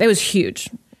 Yeah. It was huge.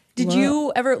 Did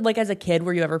you ever, like, as a kid,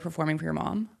 were you ever performing for your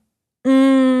mom?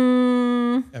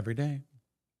 Every day.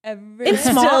 In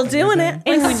small doing it.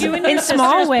 And would you and your in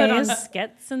small sisters put on ways.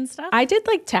 skits and stuff? I did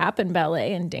like tap and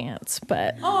ballet and dance,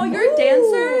 but Oh, you're a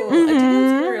dancer? A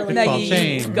dance girl. Maggie,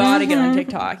 chain. you gotta get on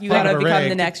TikTok. You gotta Barbara become Ray,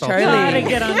 the next kickball Charlie. chain.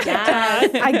 get on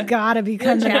TikTok. I gotta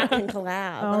become Jack can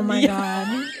collab. Oh my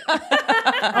god!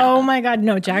 Oh my god!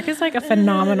 No, Jack is like a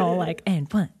phenomenal like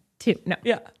and 1, 2. No,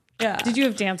 Yeah. Yeah. Did you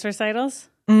have dance recitals?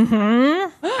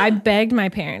 I begged my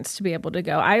parents to be able to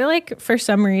go. I like for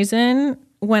some reason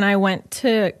when I went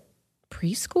to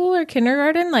preschool or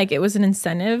kindergarten, like it was an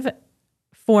incentive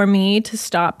for me to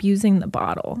stop using the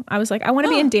bottle. I was like, I want to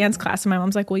be in dance class, and my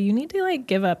mom's like, well, you need to like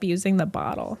give up using the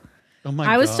bottle. Oh my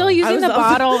I was God. still using the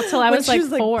bottle till I When was she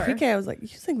like 4. pre-K, I was like,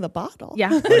 using the bottle?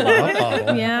 Yeah,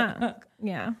 Uh-oh.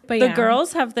 yeah. But The yeah.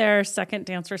 girls have their second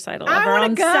dance recital I ever wanna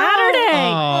on go. Saturday.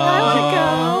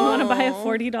 Aw. You want to buy a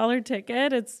 $40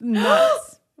 ticket? It's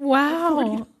nuts.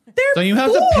 Wow. So you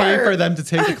have to pay for them to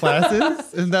take the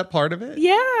classes? Isn't that part of it?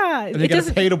 Yeah. And you got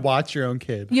to pay to watch your own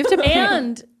kid. You have to pay.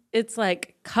 And it's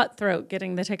like cutthroat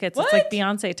getting the tickets. It's like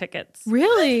Beyonce tickets.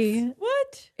 Really?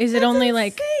 What? Is it only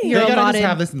like They you're gotta just allotted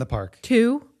have this in the park.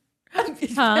 2? Huh?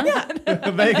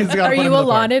 Vegas got Are you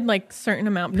allotted like certain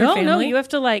amount per No, family? no, you have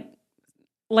to like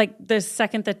the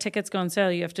second the tickets go on sale,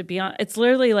 you have to be on. It's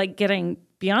literally like getting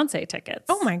Beyonce tickets.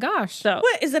 Oh my gosh. So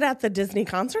What, is it at the Disney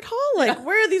concert hall? Like,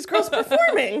 where are these girls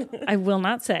performing? I will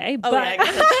not say, but I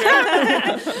guess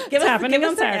that's true. it's happening give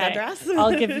on us their Saturday. address.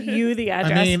 I'll give you the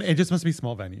address. I mean, it just must be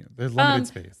small venue. There's limited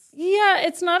space. Yeah,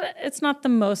 it's not the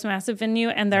most massive venue,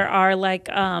 and there are like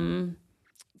I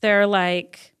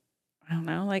don't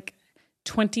know, like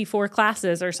 24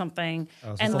 classes or something,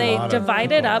 so it's and a they lot of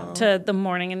divide it up to the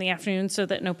morning and the afternoon so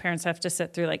that no parents have to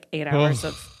sit through like 8 hours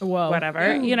of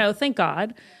whatever. You know, thank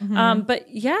God. But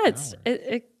yeah,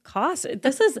 it costs.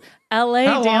 This is LA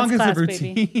How dance long is class, the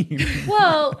baby. routine?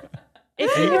 Well.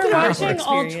 If you were hours watching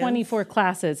all experience. 24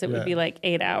 classes, it would Yeah. be like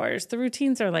 8 hours. The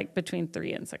routines are like between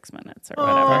 3 and 6 minutes or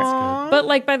whatever. But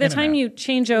like by the In and time out. you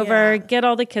change over, get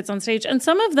all the kids on stage, and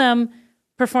some of them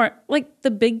perform like the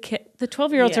big kid, the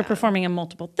 12-year-olds are Yeah. performing in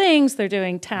multiple things. They're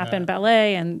doing tap and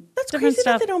ballet and That's different crazy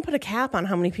stuff. that they don't put a cap on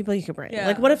how many people you can bring. Yeah.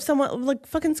 Like, what if someone, like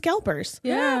fucking scalpers?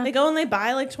 Yeah. They go and they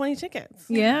buy like 20 tickets.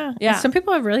 Yeah. Yeah. Some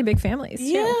people have really big families.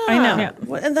 Too. I know. Yeah.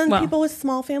 And then Well. people with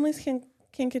small families can't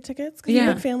get tickets because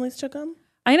Yeah. big families took them.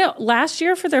 I know. Last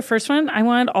year for their first one, I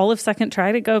wanted all of Second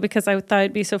Try to go because I thought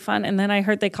it'd be so fun. And then I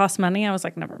heard they cost money. I was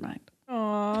like, never mind.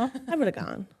 I would have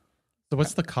gone. So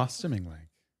what's the costuming like?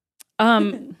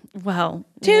 Well,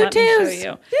 let me show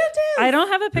you. I don't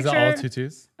have a Is it all picture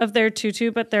tutus? of their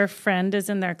tutu, but their friend is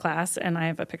in their class, and I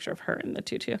have a picture of her in the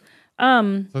tutu.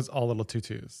 So it's all little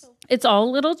tutus. It's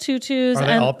all little tutus. Are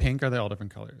they and all pink or are they all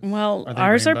different colors? well, Are they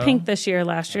ours are rainbow? pink this year.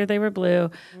 Last year they were blue,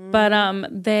 but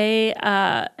they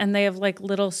have like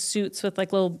little suits with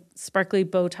like little sparkly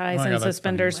bow ties Oh my and God, that's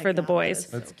suspenders for the boys.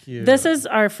 That's cute. This is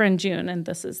our friend June, and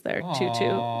this is their tutu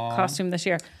costume this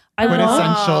year. I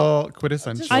won't.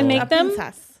 quintessential. I make A them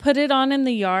princess. put it on in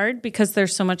the yard because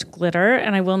there's so much glitter,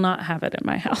 and I will not have it in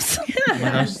my house. Oh my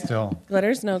gosh, still.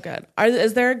 Glitter's no good.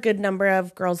 Is there a good number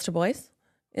of girls to boys?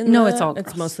 No, it's all It's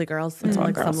girls. mostly girls. It's all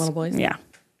Like girls. Some little boys. Yeah.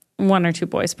 1 or 2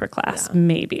 boys per class,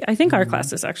 maybe. I think our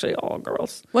class is actually all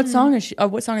girls. What song is she?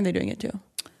 What song are they doing it to?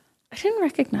 I didn't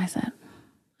recognize it.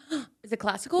 Is it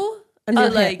classical?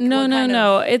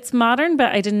 No. It's modern,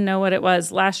 but I didn't know what it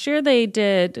was. Last year they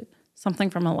did something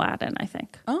from Aladdin, I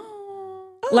think.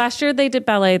 Last year they did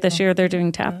ballet. This year they're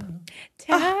doing tap.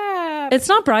 Tap. It's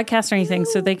not broadcast or anything,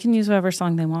 so they can use whatever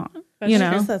song they want. You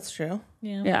know? That's true.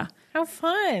 Yeah. How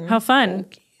fun. How fun.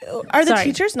 Are the Sorry.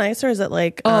 teachers nice, or is it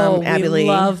like we Abby Lee?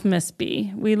 love Miss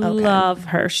B. We love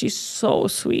her. She's so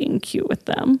sweet and cute with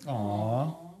them.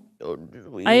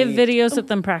 I have videos of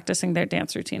them practicing their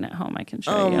dance routine at home. I can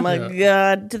show you. Oh my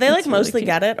god! Do they like really mostly cute.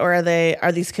 get it, or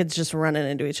are these kids just running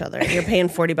into each other? You're paying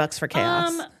 $40 for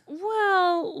chaos.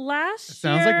 Well, last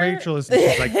Sounds year, like Rachel is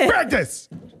she's like, practice!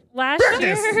 last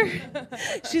year,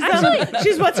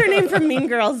 She's what's her name from Mean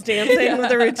Girls, dancing with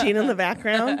a routine in the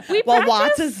background while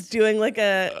Watts is doing like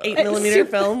a 8mm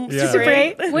film. Yeah. Super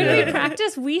 8. when we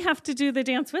practice, we have to do the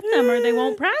dance with them, or they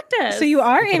won't practice. So you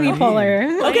are Amy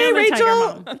Poehler. Okay, am a tiger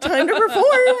Rachel, mom. time to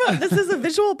perform. This is a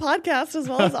visual podcast as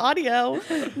well as audio. We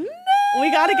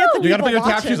got to get the You gotta people put your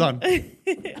tap watching. shoes on.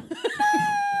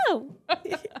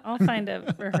 I'll find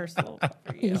a rehearsal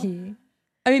for you.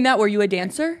 I mean, Matt, were you a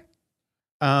dancer?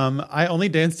 I only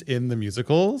danced in the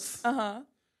musicals.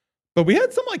 But we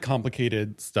had some like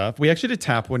complicated stuff. We actually did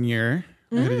tap one year.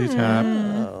 We had to do tap.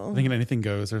 I think in Anything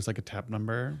Goes, there's like a tap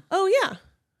number. Oh yeah.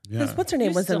 Yeah. What's her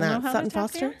name You was still in know that? how to Sutton tap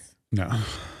Foster. dance? No.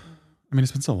 I mean,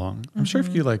 it's been so long. I'm sure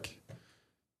if you like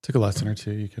took a lesson or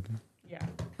two, you could.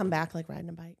 Come back like riding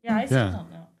a bike. Yeah, I still Yeah.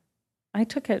 don't know. I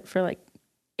took it for like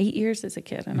 8 years as a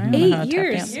kid, and I don't know how 8 to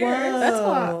years. tap dance. That's a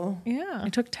lot. Yeah. I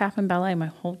took tap and ballet my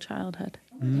whole childhood.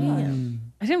 I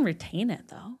didn't retain it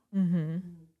though.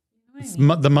 It's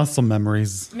the muscle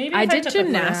memories. Maybe I if did took a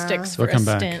gymnastics They'll for a come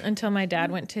back. stint until my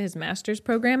dad went to his master's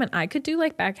program, and I could do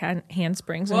like backhand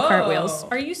handsprings and cartwheels.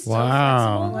 Are you still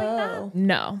Wow. flexible like that?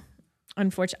 No,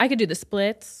 unfortunately, I could do the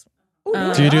splits.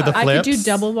 Do you do the I could do flips?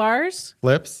 double bars,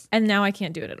 Flips? and now I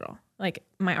can't do it at all. Like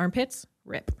my armpits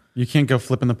rip. You can't go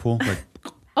flip in the pool? Like,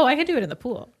 Oh, I could do it in the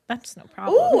pool. That's no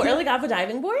problem. Oh, or like off a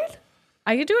diving board?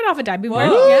 I could do it off a diving board.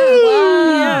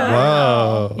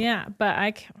 whoa. Yeah, but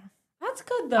I can't. That's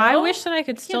good though. I wish that I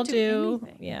could still do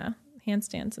do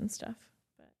handstands and stuff.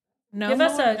 But no, Give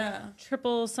us a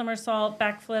triple somersault,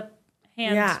 backflip,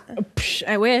 hand, Yeah. Psh,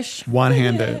 I wish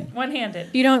One-handed. one-handed.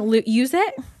 you don't use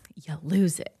it, you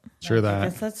lose it. Sure I that.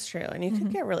 guess that's true. And you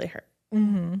could get really hurt.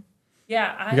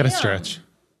 Yeah, You got to stretch.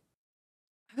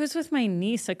 I was with my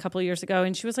niece a couple years ago,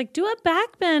 and she was like, "Do a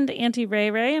back bend, Auntie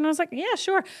Ray Ray," and I was like, "Yeah,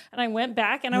 sure." And I went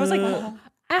back, and I was like, "Ow!"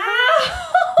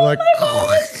 Like,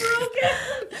 Why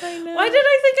did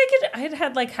I think I could? I had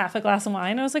had like half a glass of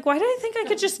wine. I was like, "Why did I think I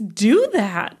could just do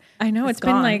that?" I know it's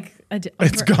been gone. like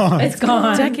it's gone. It's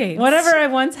gone. Decades. Whatever I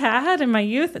once had in my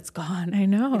youth, it's gone. I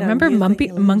know. Remember use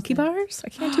it, monkey bars? I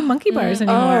can't do monkey bars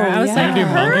anymore. I was yeah. like, Can you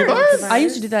do monkey bars? I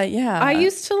used to do that. Yeah. I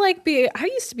used to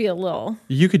be a little.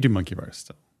 You could do monkey bars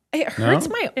still. It hurts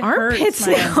my It armpits hurts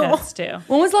my now. armpits too.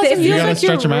 When was the last It time you feels gotta like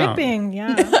stretch 'em you're out. ripping.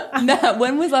 Yeah. Matt,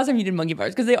 when was the last time you did monkey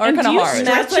bars? Because they are kind of do you hard.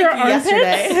 stretch That's like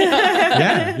yesterday.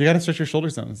 Yeah, you got to stretch your shoulder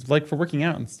zones, like for working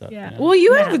out and stuff. Yeah. you know? Well,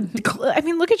 you have. I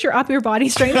mean, look at your upper body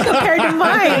strength compared to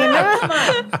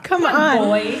mine. Come on.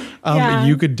 Boy, yeah.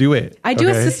 You could do it. I do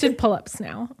okay? assisted pull-ups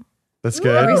now. That's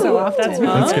good. Every so often. that's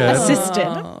fun. That's good.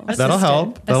 Assisted. That'll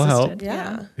help. That'll help. Assisted,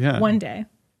 Yeah. Yeah. One day.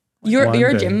 You're One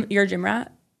a day. you're a gym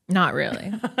rat. Not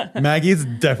really. Maggie's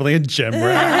definitely a gym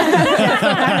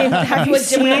rat. Have you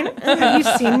seen? Have you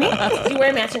seen me? Do you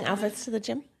wear matching outfits to the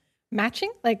gym?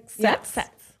 Matching like sets. Sets.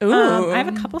 I have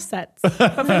a couple sets, but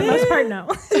for the most part, no.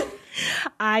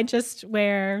 I just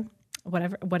wear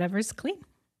whatever's clean.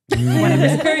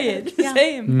 Period.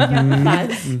 Same.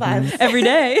 Vibes. Every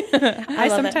day. I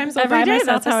sometimes will Every buy day,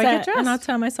 myself that's a how I get set, and I'll dressed.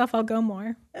 tell myself I'll go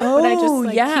more. Oh, but I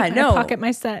just yeah, keep, no. I pocket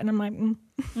my set, and I'm like,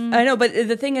 I know, but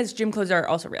the thing is, gym clothes are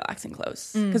also relaxing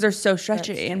clothes because they're so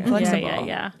stretchy and yeah, flexible.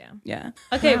 yeah. Yeah.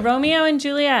 Okay, Romeo and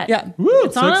Juliet. Yeah. Woo,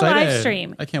 It's so on a excited. live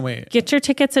stream. I can't wait. Get your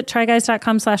tickets at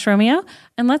tryguys.com/Romeo,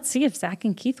 and let's see if Zach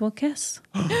and Keith will kiss.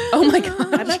 Oh my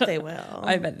god. I bet they will.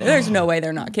 I bet there's no way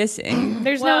they're not kissing.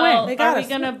 there's no way. They Are gotta we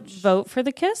going to vote for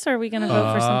the kiss, or are we going to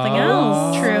vote for something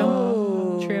else?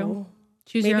 True.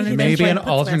 Choose your own Maybe adventure. Maybe an puts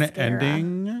alternate mascara.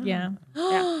 ending. Yeah.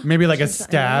 Maybe like a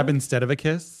stab instead of a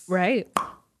kiss. Right.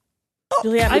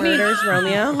 Juliet murders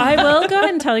Romeo. I will go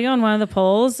ahead and tell you on one of the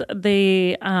polls,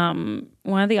 the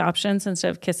one of the options instead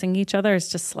of kissing each other is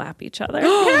to slap each other.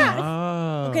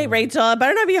 Oh. Okay, Rachel, it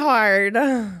better not be hard.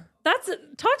 Talk to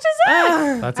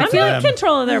Zach. That's I up to feel them. like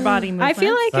control of their body I movements.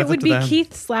 feel like That's it would up to be them.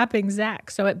 Keith slapping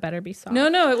Zach, so it better be soft.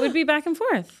 no, it would be back and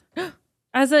forth.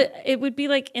 It would be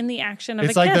like in the action of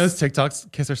It's a like kiss. those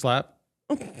TikToks, kiss or slap.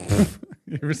 You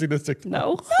ever seen those TikToks?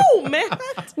 No. Oh, man.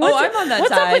 Oh, I'm on that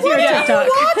What's side. up with your yeah. TikTok?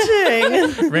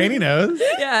 Watching. Rainy knows.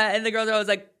 Yeah, and the girls are always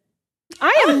like,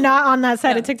 I am not on that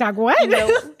side of TikTok. What?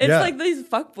 it's Yeah. like these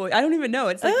fuckboys. I don't even know.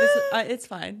 It's like this. It's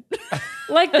fine.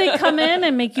 Like they come in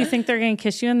and make you think they're going to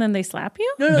kiss you and then they slap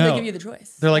you? No, No. they give you the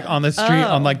choice. They're like on the street,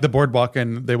 on like the boardwalk,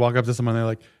 and they walk up to someone. And they're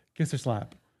like, kiss or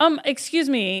slap. Excuse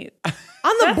me. On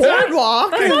the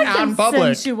boardwalk. Out in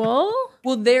public. Sensual.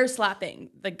 Well, they're slapping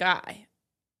the guy.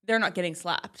 They're not getting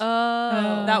slapped.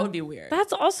 Oh. That would be weird.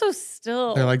 That's also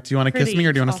still. They're like, do you want to kiss pretty me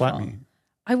or do you want to slap awful. me?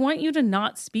 I want you to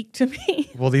not speak to me.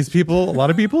 Well, these people, a lot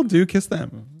of people do kiss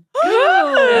them.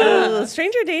 Ooh,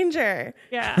 stranger danger.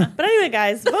 Yeah. But anyway,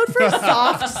 guys, vote for a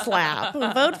soft slap.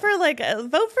 Vote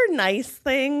for nice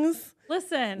things.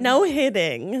 Listen. No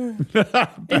hitting.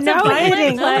 It's No a violent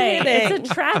hitting. play. No hitting. It's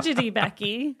a tragedy,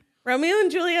 Becky. Romeo and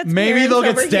Juliet's Maybe parents they'll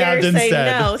get over stabbed here say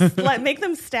instead. no. Make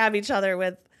them stab each other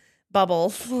with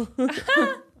bubbles.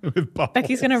 With bubbles.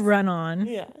 Becky's gonna run on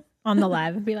Yeah. on the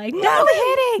live and be like, "No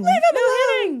hitting." No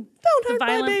hitting. Don't It's a hurt my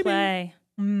violent baby. play.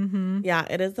 Yeah,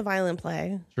 it is the violent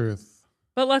play. Truth.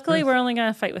 But luckily, we're only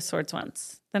going to fight with swords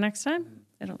once. The next time,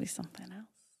 it'll be something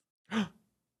else.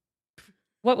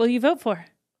 What will you vote for?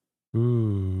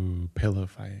 Ooh, pillow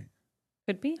fight.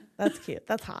 Could be. That's cute.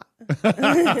 That's hot. That's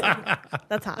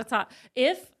hot. That's hot.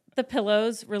 If the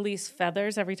pillows release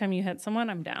feathers every time you hit someone,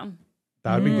 I'm down.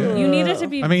 That would be good. You need it to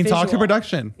be I mean, talk to visual.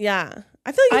 production. Yeah.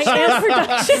 I feel like you I should am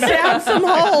production. stab some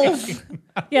holes.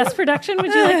 Yes, production.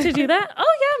 Would you like to do that?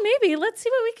 Oh, yeah, maybe. Let's see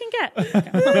what we can get.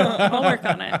 Okay. I'll work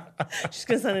on it. She's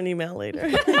going to send an email later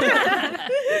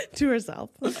to herself.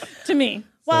 To me.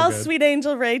 Well, good. sweet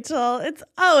angel Rachel, it's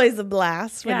always a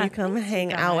blast when Yeah, you come thanks,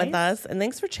 hang you out with guys. us. And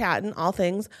thanks for chatting all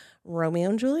things Romeo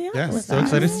and Juliet. Yeah, with so us.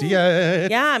 excited to see it.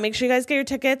 Yeah, make sure you guys get your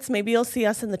tickets. Maybe you'll see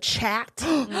us in the chat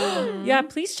because Yeah,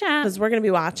 please chat. we're going to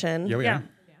be watching. Yeah, we Yeah. are.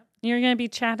 You're going to be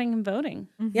chatting and voting.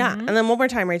 Yeah. And then one more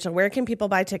time, Rachel, where can people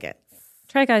buy tickets?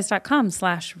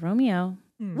 Tryguys.com/Romeo.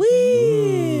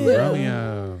 Woo!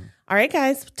 Romeo. All right,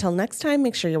 guys. Till next time,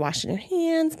 make sure you're washing your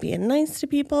hands, being nice to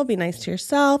people, be nice to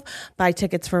yourself, buy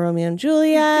tickets for Romeo and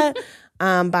Juliet,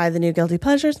 buy the new Guilty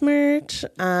Pleasures merch,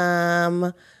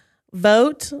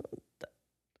 vote.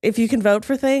 If you can vote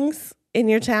for things in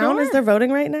your town, is there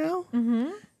voting right now? Mm-hmm.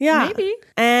 Yeah. Maybe.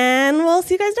 And we'll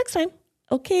see you guys next time.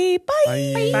 Okay,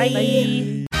 bye. Bye.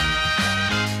 Bye.